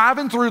were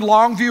driving through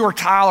Longview or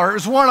Tyler, it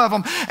was one of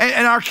them,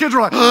 and our kids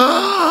were like,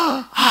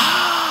 and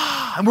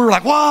we were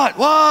like,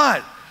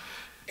 what?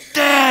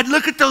 Dad,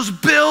 look at those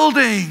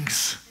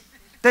buildings.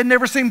 They'd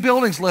never seen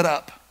buildings lit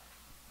up.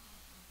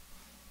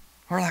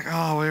 We're like,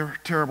 oh, we're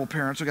terrible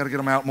parents, we got to get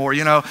them out more,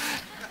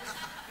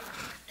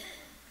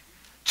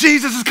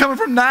 Jesus is coming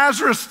from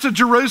Nazareth to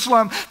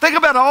Jerusalem. Think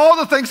about all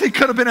the things he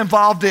could have been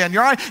involved in.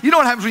 You're right? You know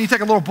what happens when you take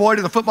a little boy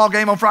to the football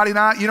game on Friday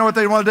night? You know what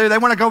they want to do? They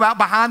want to go out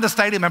behind the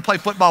stadium and play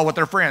football with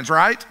their friends,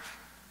 right?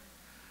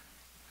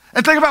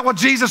 And think about what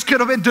Jesus could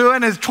have been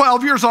doing at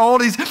 12 years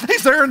old. He's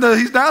down in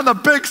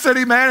the big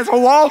city, man. It's a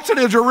walled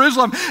city of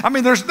Jerusalem. I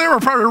mean, they were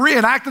probably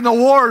reenacting the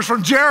wars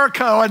from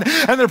Jericho,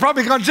 and they're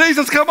probably going,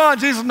 Jesus, come on,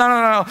 Jesus.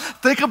 No.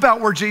 Think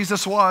about where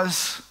Jesus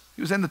was.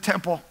 He was in the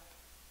temple.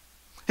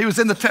 He was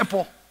in the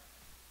temple.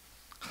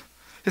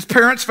 His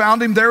parents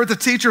found him there with the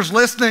teachers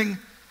listening,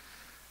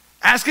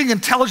 asking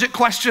intelligent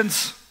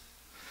questions,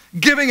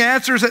 giving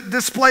answers that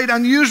displayed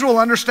unusual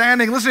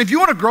understanding. Listen, if you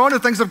want to grow into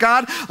things of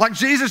God like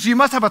Jesus, you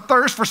must have a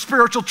thirst for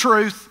spiritual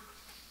truth,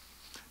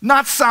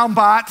 not sound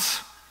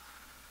bites,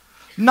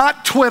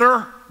 not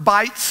Twitter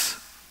bites,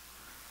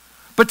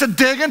 but to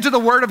dig into the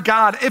Word of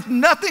God. If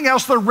nothing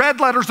else, the red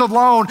letters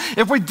alone,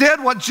 if we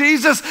did what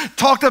Jesus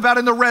talked about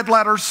in the red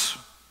letters,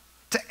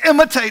 to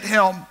imitate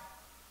him.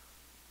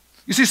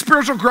 You see,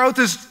 spiritual growth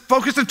is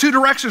focused in two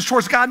directions,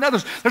 towards God and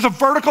others. There's a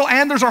vertical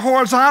and there's a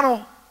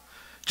horizontal.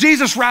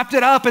 Jesus wrapped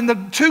it up in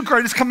the two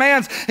greatest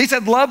commands. He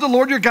said, love the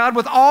Lord your God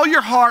with all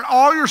your heart,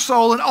 all your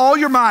soul, and all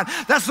your mind.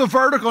 That's the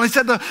vertical. And he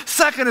said the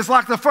second is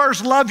like the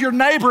first, love your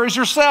neighbor as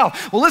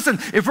yourself. Well, listen,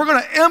 if we're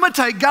going to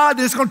imitate God,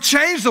 it's going to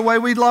change the way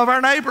we love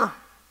our neighbor.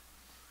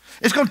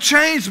 It's going to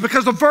change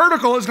because the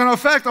vertical is going to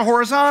affect the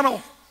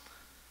horizontal.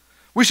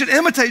 We should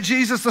imitate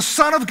Jesus, the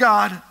Son of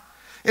God,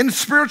 in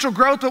spiritual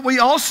growth, but we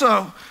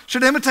also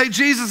should imitate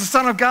Jesus, the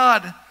Son of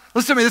God.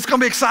 Listen to me, this is going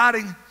to be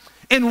exciting.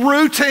 In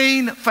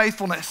routine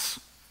faithfulness.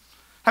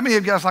 How many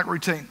of you guys like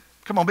routine?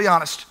 Come on, be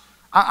honest.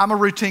 I'm a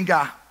routine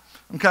guy,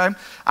 okay?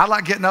 I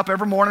like getting up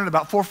every morning at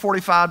about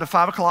 4:45 to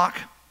 5 o'clock.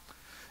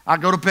 I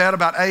go to bed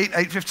about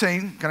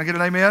 8:15. Can I get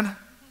an amen?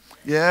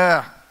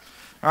 Yeah.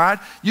 All right?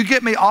 You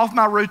get me off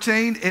my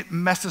routine, it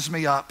messes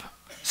me up.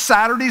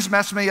 Saturdays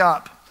mess me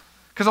up.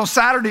 Because on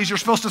Saturdays, you're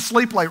supposed to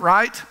sleep late,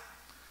 right?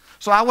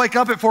 So I wake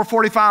up at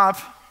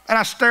 4:45 and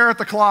I stare at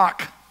the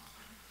clock.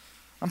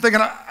 I'm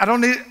thinking,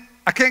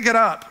 I can't get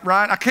up,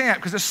 right? I can't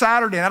because it's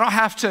Saturday and I don't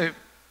have to.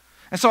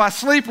 And so I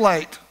sleep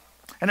late.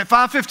 And at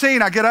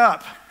 5:15, I get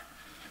up.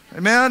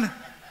 Amen?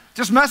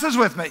 Just messes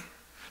with me.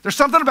 There's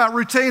something about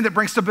routine that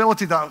brings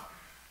stability, though.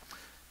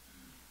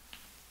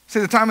 See,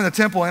 the time in the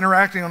temple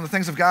interacting on the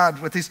things of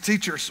God with these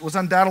teachers was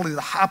undoubtedly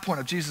the high point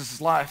of Jesus'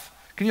 life.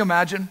 Can you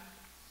imagine?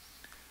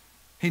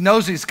 He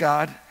knows he's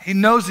God. He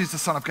knows he's the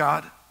Son of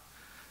God.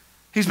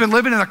 He's been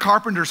living in a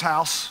carpenter's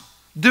house,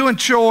 doing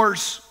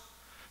chores,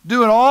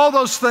 doing all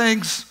those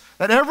things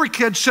that every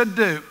kid should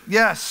do.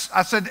 Yes,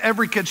 I said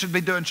every kid should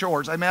be doing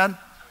chores. Amen?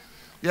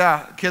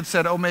 Yeah, kids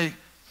said, oh me.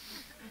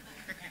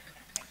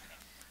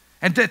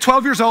 And at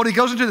 12 years old, he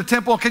goes into the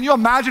temple. Can you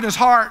imagine his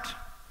heart?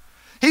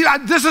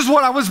 This is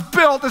what I was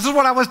built. This is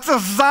what I was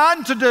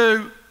designed to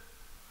do.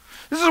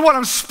 This is what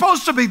I'm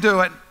supposed to be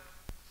doing.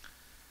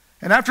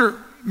 And after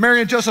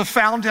Mary and Joseph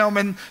found him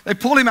and they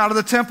pulled him out of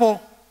the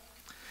temple,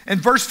 in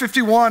verse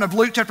 51 of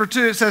Luke chapter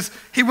 2, it says,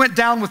 he went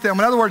down with them.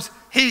 In other words,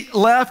 he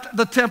left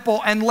the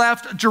temple and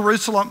left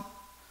Jerusalem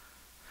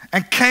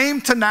and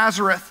came to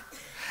Nazareth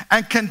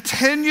and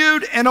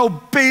continued in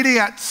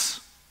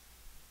obedience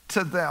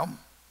to them.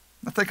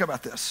 Now think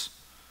about this.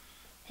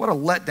 What a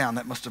letdown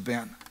that must have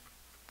been.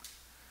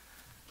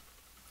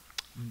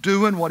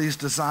 Doing what he's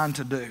designed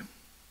to do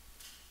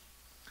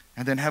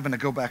and then having to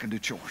go back and do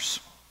chores.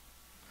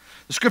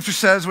 The scripture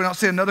says we don't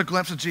see another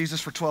glimpse of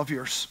Jesus for 12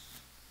 years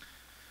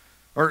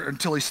or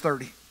until he's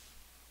 30.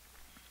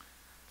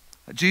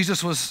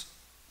 Jesus was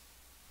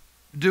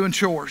doing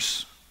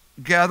chores,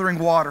 gathering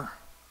water,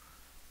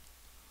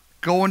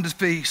 going to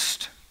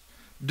feast,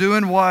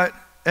 doing what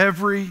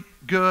every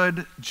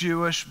good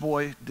Jewish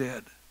boy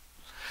did.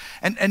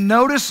 And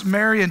notice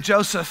Mary and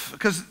Joseph,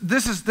 because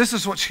this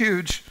is what's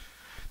huge.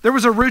 There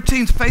was a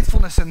routine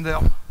faithfulness in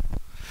them.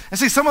 And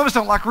see, some of us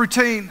don't like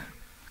routine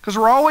because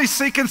we're always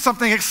seeking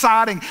something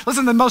exciting.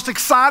 Listen, the most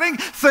exciting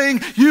thing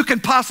you can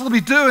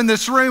possibly do in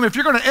this room, if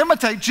you're going to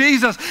imitate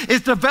Jesus,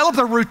 is develop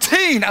the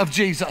routine of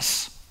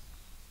Jesus.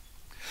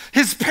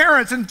 His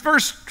parents, in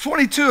verse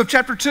 22 of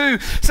chapter 2,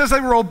 says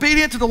they were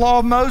obedient to the law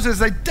of Moses.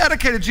 They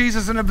dedicated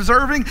Jesus in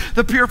observing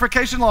the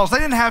purification laws. They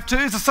didn't have to.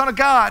 He's the Son of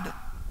God.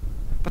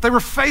 But they were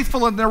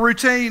faithful in their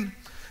routine.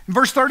 In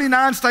verse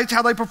 39 states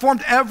how they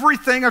performed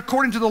everything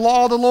according to the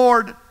law of the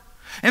Lord.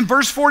 In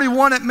verse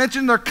 41, it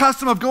mentioned their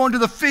custom of going to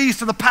the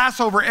feast of the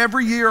Passover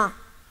every year.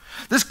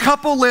 This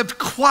couple lived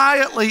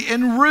quietly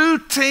in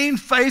routine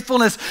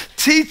faithfulness,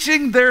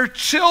 teaching their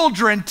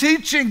children,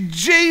 teaching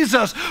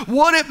Jesus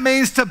what it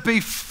means to be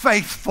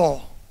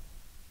faithful.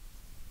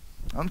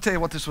 Let me tell you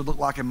what this would look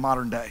like in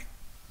modern day.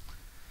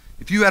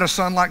 If you had a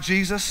son like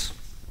Jesus,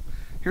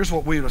 here's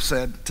what we would have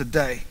said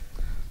today.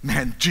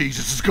 Man,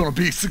 Jesus is going to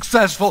be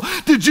successful.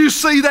 Did you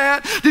see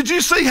that? Did you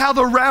see how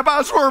the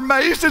rabbis were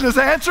amazed at his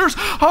answers?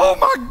 Oh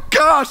my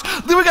gosh.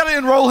 We got to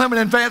enroll him in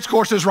advanced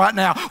courses right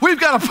now. We've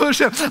got to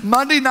push him.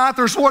 Monday night,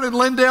 there's one in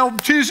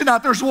Lindale. Tuesday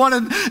night, there's one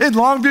in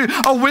Longview.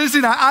 Oh, Wednesday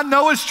night, I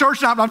know it's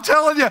church night, but I'm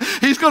telling you,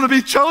 he's going to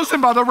be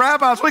chosen by the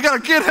rabbis. We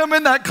got to get him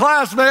in that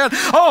class, man.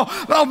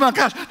 Oh my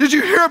gosh. Did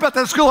you hear about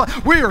that school?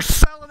 We are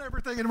selling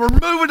everything and we're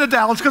moving to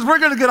Dallas because we're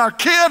going to get our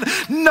kid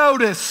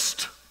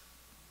noticed.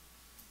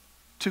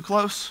 Too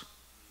close?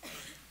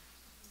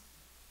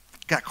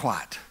 Got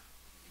quiet.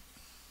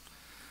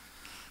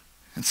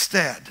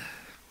 Instead,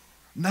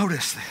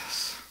 notice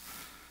this.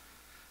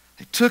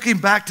 They took him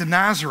back to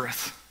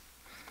Nazareth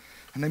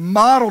and they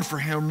modeled for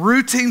him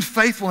routine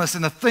faithfulness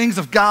in the things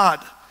of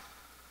God.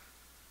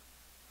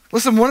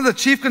 Listen, one of the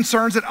chief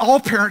concerns that all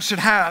parents should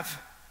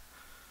have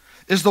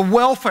is the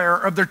welfare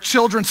of their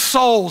children's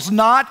souls,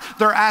 not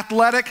their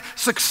athletic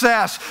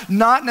success,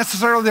 not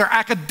necessarily their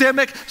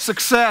academic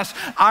success.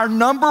 Our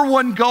number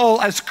one goal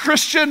as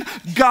Christian,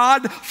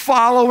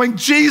 God-following,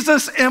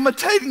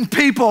 Jesus-imitating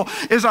people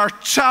is our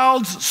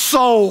child's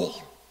soul.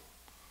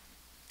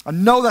 I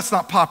know that's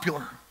not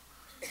popular.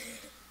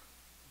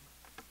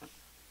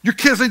 Your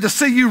kids need to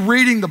see you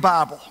reading the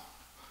Bible,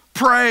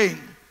 praying,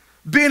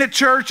 being at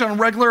church on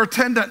regular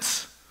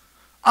attendance,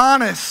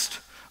 honest,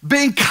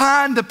 being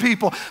kind to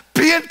people,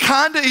 being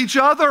kind to each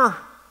other.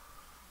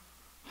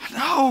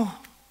 No.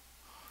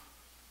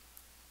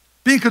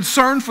 Being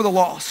concerned for the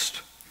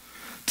lost.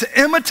 To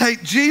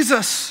imitate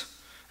Jesus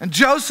and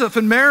Joseph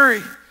and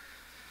Mary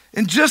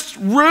in just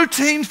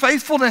routine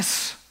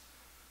faithfulness.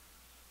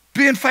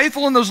 Being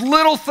faithful in those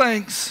little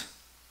things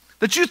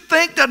that you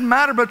think doesn't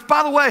matter, but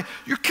by the way,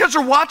 your kids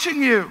are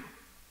watching you.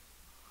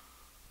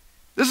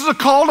 This is a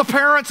call to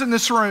parents in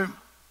this room.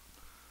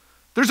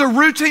 There's a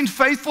routine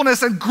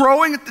faithfulness and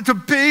growing to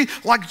be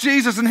like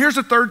Jesus. And here's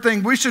the third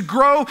thing. We should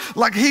grow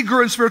like he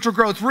grew in spiritual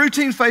growth.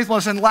 Routine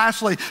faithfulness. And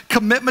lastly,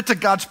 commitment to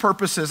God's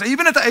purposes.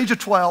 Even at the age of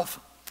 12,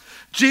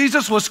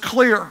 Jesus was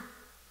clear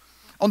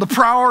on the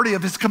priority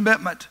of his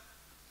commitment.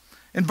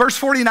 In verse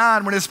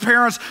 49, when his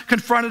parents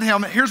confronted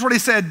him, here's what he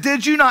said.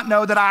 Did you not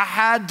know that I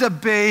had to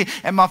be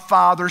in my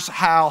Father's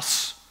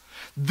house?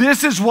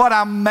 This is what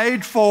I'm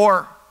made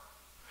for.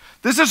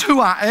 This is who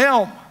I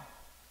am.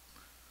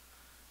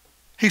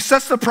 He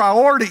sets the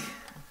priority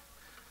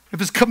of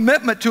his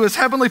commitment to his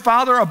heavenly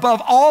Father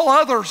above all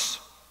others.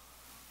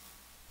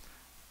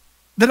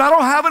 That I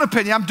don't have an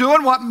opinion. I'm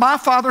doing what my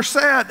Father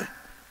said.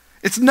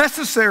 It's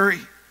necessary.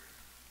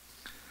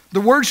 The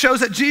word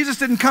shows that Jesus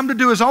didn't come to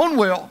do his own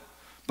will,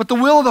 but the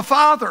will of the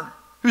Father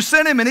who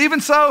sent him. And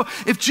even so,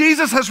 if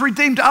Jesus has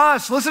redeemed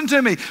us, listen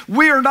to me,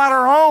 we are not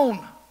our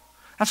own.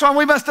 That's why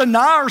we must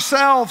deny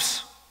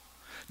ourselves,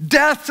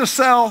 death to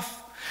self,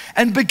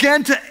 and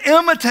begin to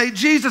imitate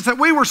Jesus, that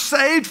we were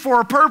saved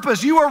for a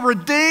purpose. You are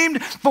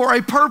redeemed for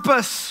a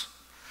purpose.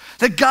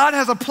 That God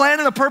has a plan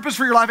and a purpose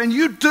for your life, and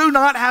you do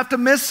not have to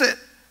miss it.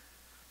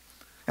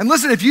 And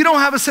listen, if you don't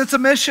have a sense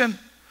of mission,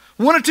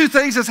 one of two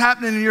things is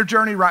happening in your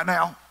journey right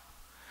now.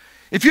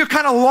 If you're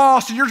kind of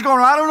lost and you're just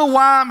going, I don't know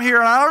why I'm here,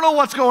 and I don't know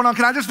what's going on,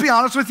 can I just be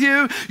honest with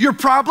you? You're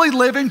probably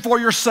living for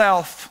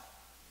yourself.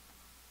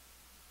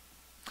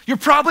 You're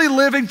probably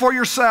living for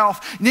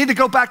yourself. You need to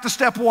go back to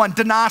step one,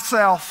 deny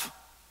self.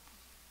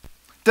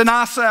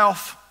 Deny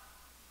self.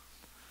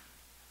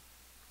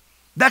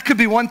 That could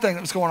be one thing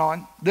that's going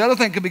on. The other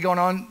thing could be going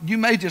on, you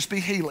may just be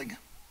healing.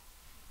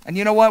 And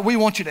you know what? We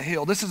want you to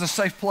heal. This is a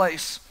safe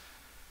place.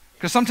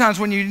 Because sometimes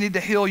when you need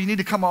to heal, you need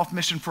to come off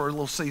mission for a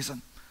little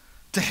season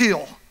to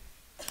heal.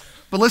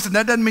 But listen,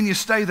 that doesn't mean you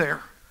stay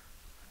there.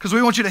 Because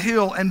we want you to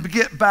heal and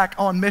get back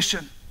on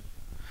mission.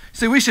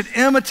 See, we should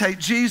imitate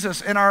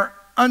Jesus in our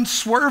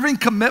unswerving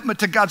commitment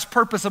to God's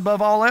purpose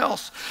above all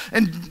else.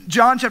 In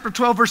John chapter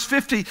 12, verse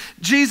 50,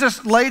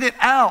 Jesus laid it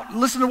out.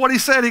 Listen to what he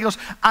said. He goes,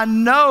 I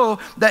know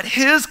that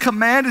his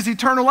command is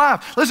eternal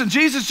life. Listen,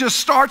 Jesus just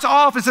starts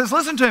off and says,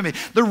 listen to me.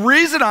 The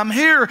reason I'm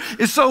here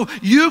is so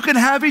you can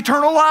have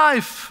eternal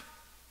life.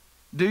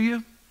 Do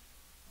you?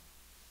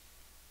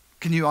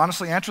 Can you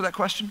honestly answer that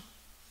question?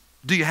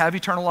 Do you have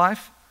eternal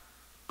life?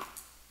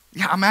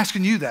 Yeah, I'm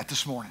asking you that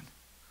this morning.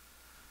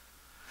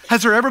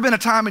 Has there ever been a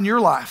time in your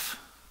life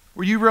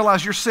where you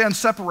realize your sin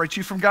separates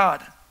you from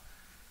God?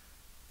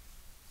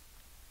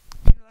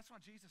 You know, that's why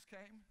Jesus came.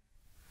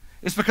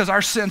 It's because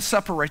our sin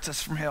separates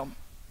us from him.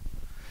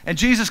 And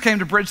Jesus came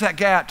to bridge that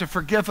gap, to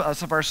forgive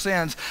us of our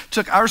sins,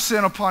 took our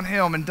sin upon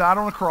him and died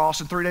on the cross,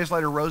 and 3 days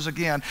later rose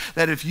again.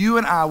 That if you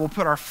and I will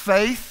put our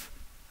faith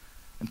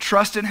and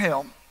trust in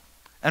him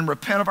and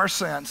repent of our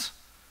sins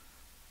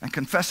and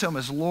confess him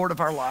as Lord of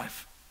our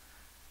life,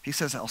 he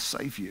says, I'll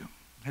save you.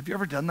 Have you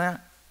ever done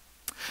that?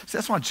 See,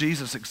 that's why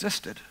Jesus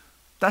existed.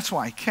 That's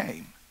why he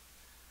came.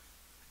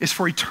 It's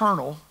for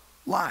eternal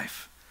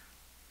life.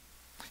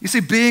 You see,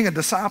 being a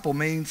disciple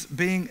means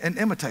being an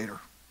imitator.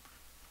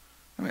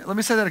 Let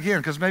me say that again,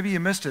 because maybe you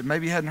missed it.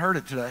 Maybe you hadn't heard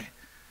it today.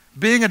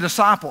 Being a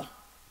disciple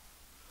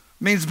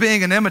means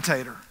being an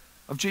imitator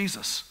of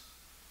Jesus.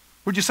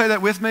 Would you say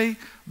that with me?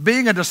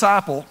 Being a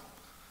disciple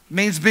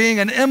means being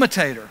an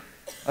imitator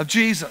of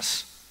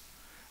Jesus.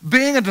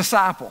 Being a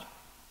disciple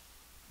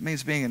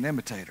means being an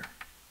imitator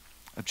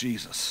of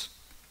Jesus.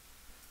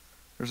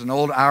 There's an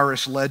old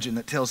Irish legend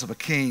that tells of a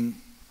king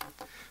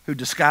who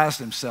disguised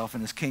himself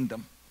in his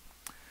kingdom.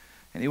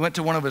 And he went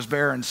to one of his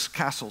barons'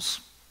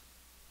 castles.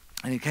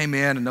 And he came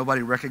in and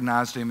nobody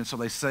recognized him. And so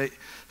they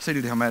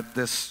seated him at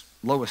this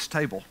lowest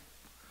table.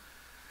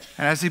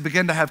 And as he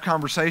began to have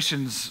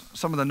conversations,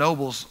 some of the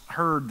nobles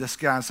heard this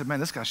guy and said, man,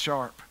 this guy's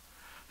sharp.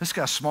 This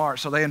guy's smart.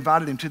 So they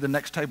invited him to the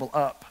next table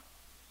up.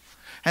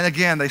 And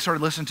again, they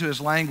started listening to his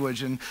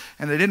language, and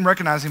they didn't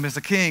recognize him as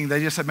the king.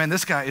 They just said, man,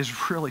 this guy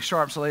is really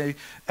sharp. So they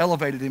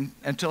elevated him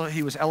until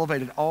he was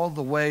elevated all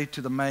the way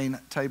to the main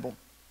table.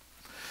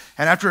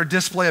 And after a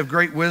display of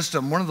great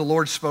wisdom, one of the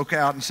lords spoke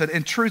out and said,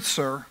 in truth,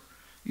 sir,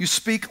 you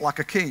speak like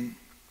a king.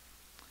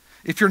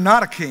 If you're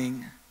not a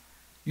king,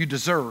 you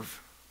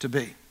deserve to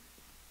be.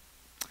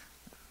 It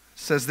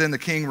says, then the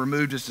king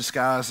removed his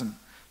disguise and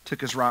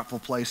took his rightful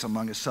place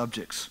among his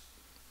subjects.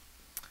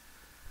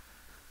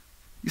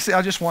 You see,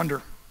 I just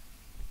wonder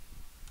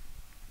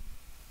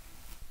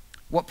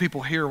what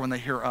people hear when they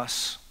hear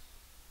us.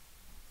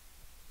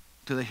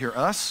 Do they hear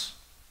us,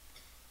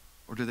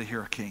 or do they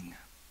hear a king?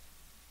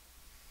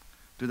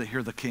 Do they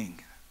hear the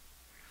king?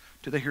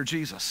 Do they hear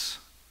Jesus?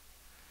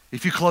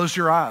 If you closed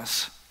your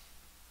eyes,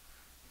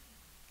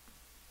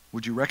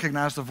 would you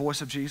recognize the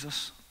voice of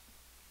Jesus?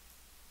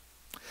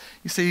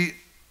 You see,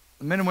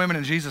 the men and women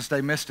in Jesus'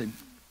 day missed him.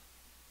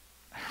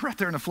 Right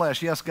there in the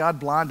flesh. Yes, God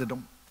blinded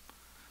them,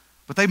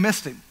 but they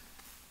missed him.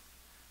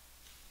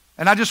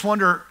 And I just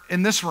wonder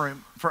in this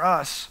room, for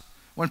us,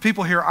 when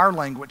people hear our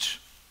language,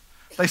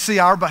 they see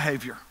our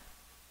behavior.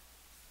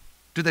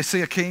 Do they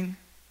see a king?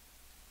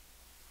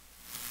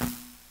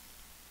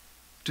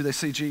 Do they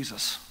see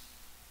Jesus?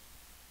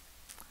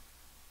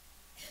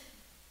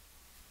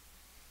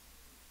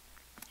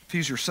 If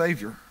he's your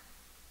Savior,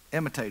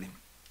 imitate him.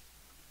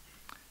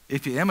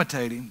 If you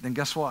imitate him, then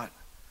guess what?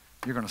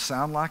 You're going to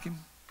sound like him.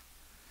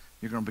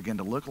 You're going to begin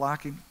to look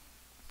like him.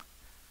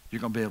 You're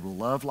going to be able to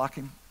love like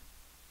him.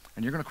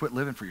 And you're going to quit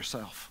living for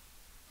yourself.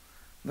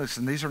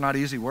 Listen, these are not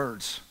easy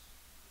words.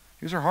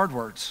 These are hard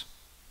words.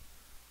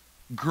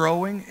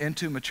 Growing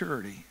into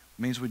maturity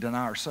means we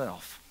deny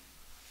ourselves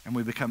and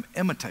we become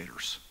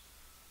imitators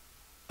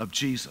of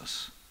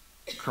Jesus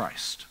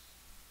Christ.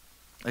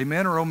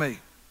 Amen or oh me? Amen.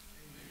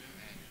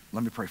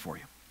 Let me pray for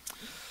you.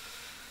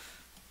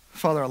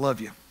 Father, I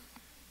love you.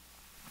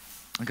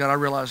 And God, I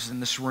realize in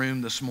this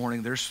room this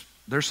morning, there's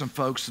some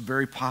folks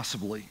very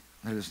possibly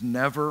that has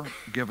never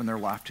given their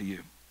life to you.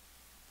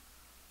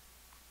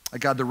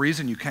 God, the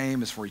reason you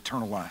came is for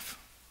eternal life.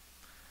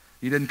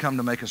 You didn't come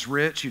to make us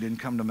rich. You didn't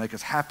come to make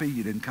us happy.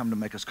 You didn't come to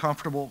make us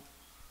comfortable.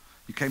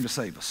 You came to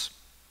save us,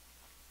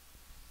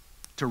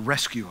 to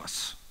rescue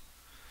us.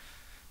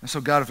 And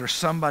so, God, if there's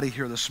somebody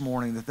here this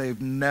morning that they've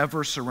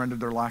never surrendered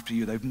their life to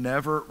you, they've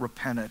never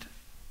repented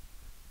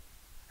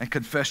and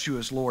confessed you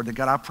as Lord, then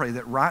God, I pray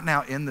that right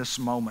now in this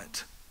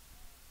moment,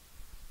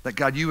 that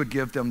God, you would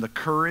give them the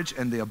courage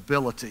and the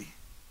ability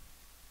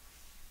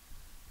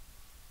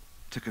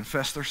to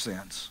confess their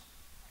sins,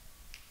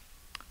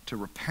 to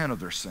repent of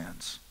their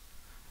sins,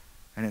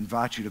 and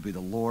invite you to be the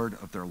Lord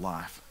of their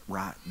life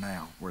right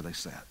now where they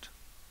sit.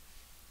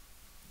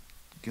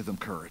 Give them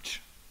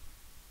courage.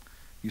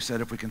 You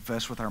said if we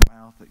confess with our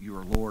mouth that you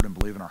are Lord and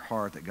believe in our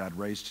heart that God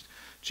raised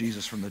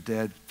Jesus from the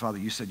dead, Father,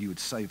 you said you would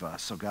save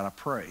us. So God, I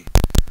pray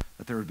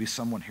that there would be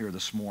someone here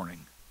this morning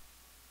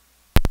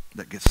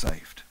that gets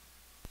saved.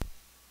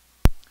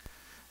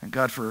 And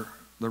God, for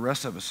the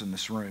rest of us in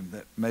this room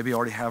that maybe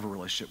already have a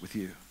relationship with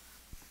you,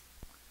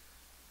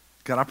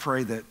 God, I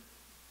pray that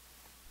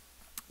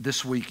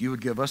this week you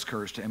would give us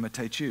courage to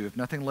imitate you. If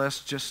nothing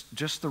less,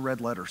 just the red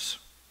letters.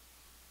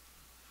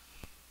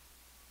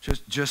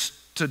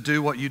 Just to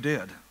do what you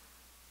did,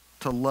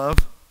 to love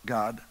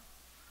God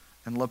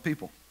and love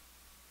people.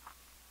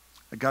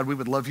 That God, we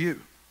would love you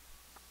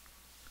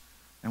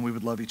and we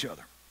would love each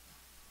other.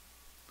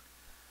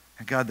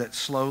 And God, that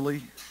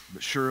slowly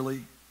but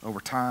surely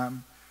over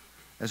time,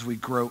 as we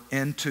grow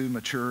into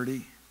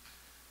maturity,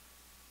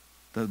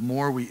 the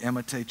more we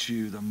imitate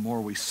you, the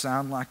more we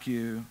sound like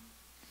you,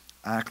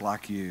 act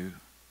like you,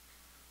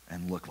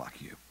 and look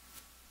like you.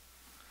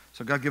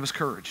 So God, give us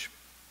courage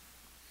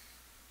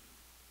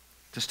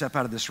to step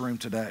out of this room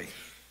today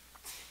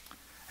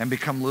and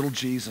become little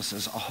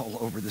Jesuses all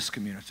over this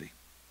community.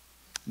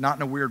 Not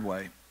in a weird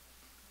way.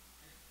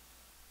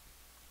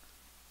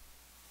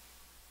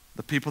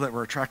 The people that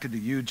were attracted to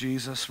you,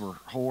 Jesus, were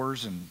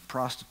whores and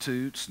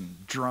prostitutes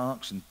and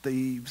drunks and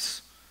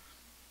thieves.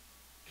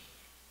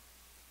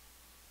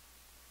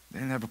 They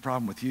didn't have a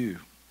problem with you.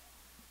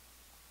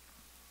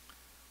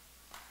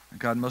 And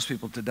God, most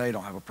people today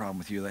don't have a problem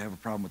with you. They have a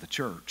problem with the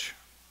church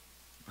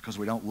because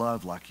we don't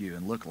love like you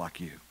and look like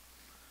you.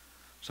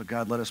 So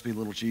God, let us be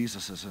little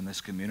Jesuses in this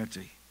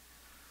community,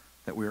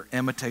 that we are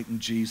imitating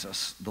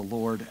Jesus, the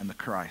Lord and the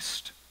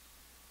Christ.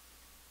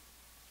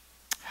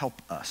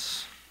 Help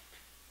us.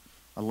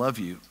 I love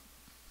you.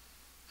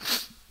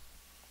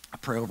 I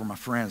pray over my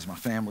friends, my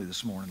family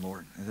this morning,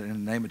 Lord,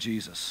 in the name of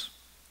Jesus,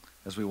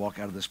 as we walk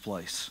out of this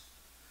place,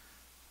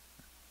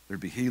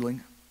 there'd be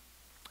healing,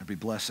 there'd be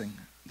blessing,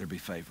 there'd be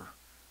favor.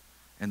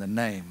 In the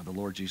name of the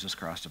Lord Jesus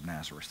Christ of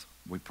Nazareth,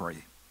 we pray.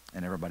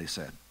 And everybody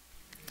said,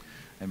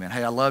 amen.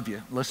 Hey, I love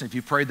you. Listen, if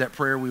you prayed that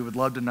prayer, we would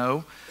love to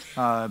know.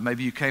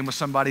 Maybe you came with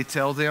somebody,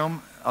 tell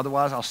them.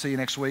 Otherwise, I'll see you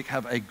next week.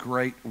 Have a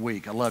great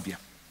week. I love you.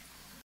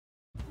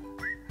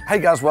 Hey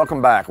guys,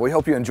 welcome back. We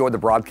hope you enjoyed the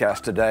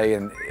broadcast today.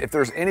 And if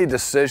there's any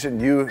decision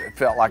you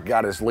felt like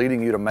God is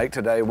leading you to make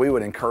today, we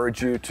would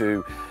encourage you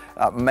to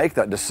make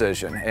that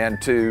decision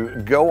and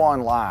to go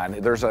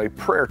online. There's a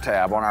prayer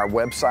tab on our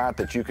website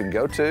that you can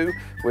go to.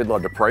 We'd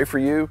love to pray for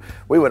you.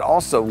 We would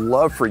also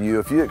love for you,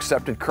 if you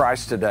accepted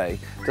Christ today,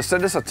 to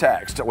send us a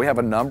text. We have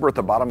a number at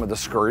the bottom of the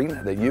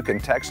screen that you can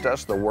text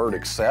us the word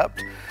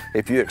accept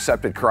if you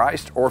accepted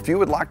Christ, or if you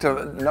would like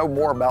to know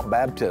more about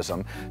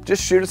baptism,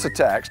 just shoot us a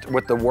text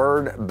with the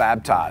word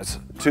baptize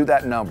to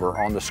that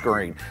number on the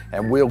screen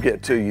and we'll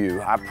get to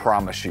you, I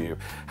promise you.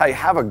 Hey,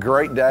 have a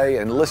great day,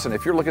 and listen,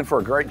 if you're looking for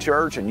a great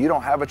church and you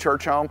don't have a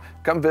church home,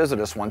 come visit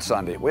us one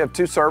Sunday. We have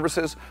 2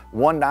 services,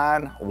 one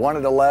 9, one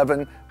at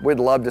 11. We'd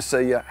love to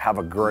see you. Have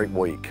a great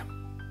week.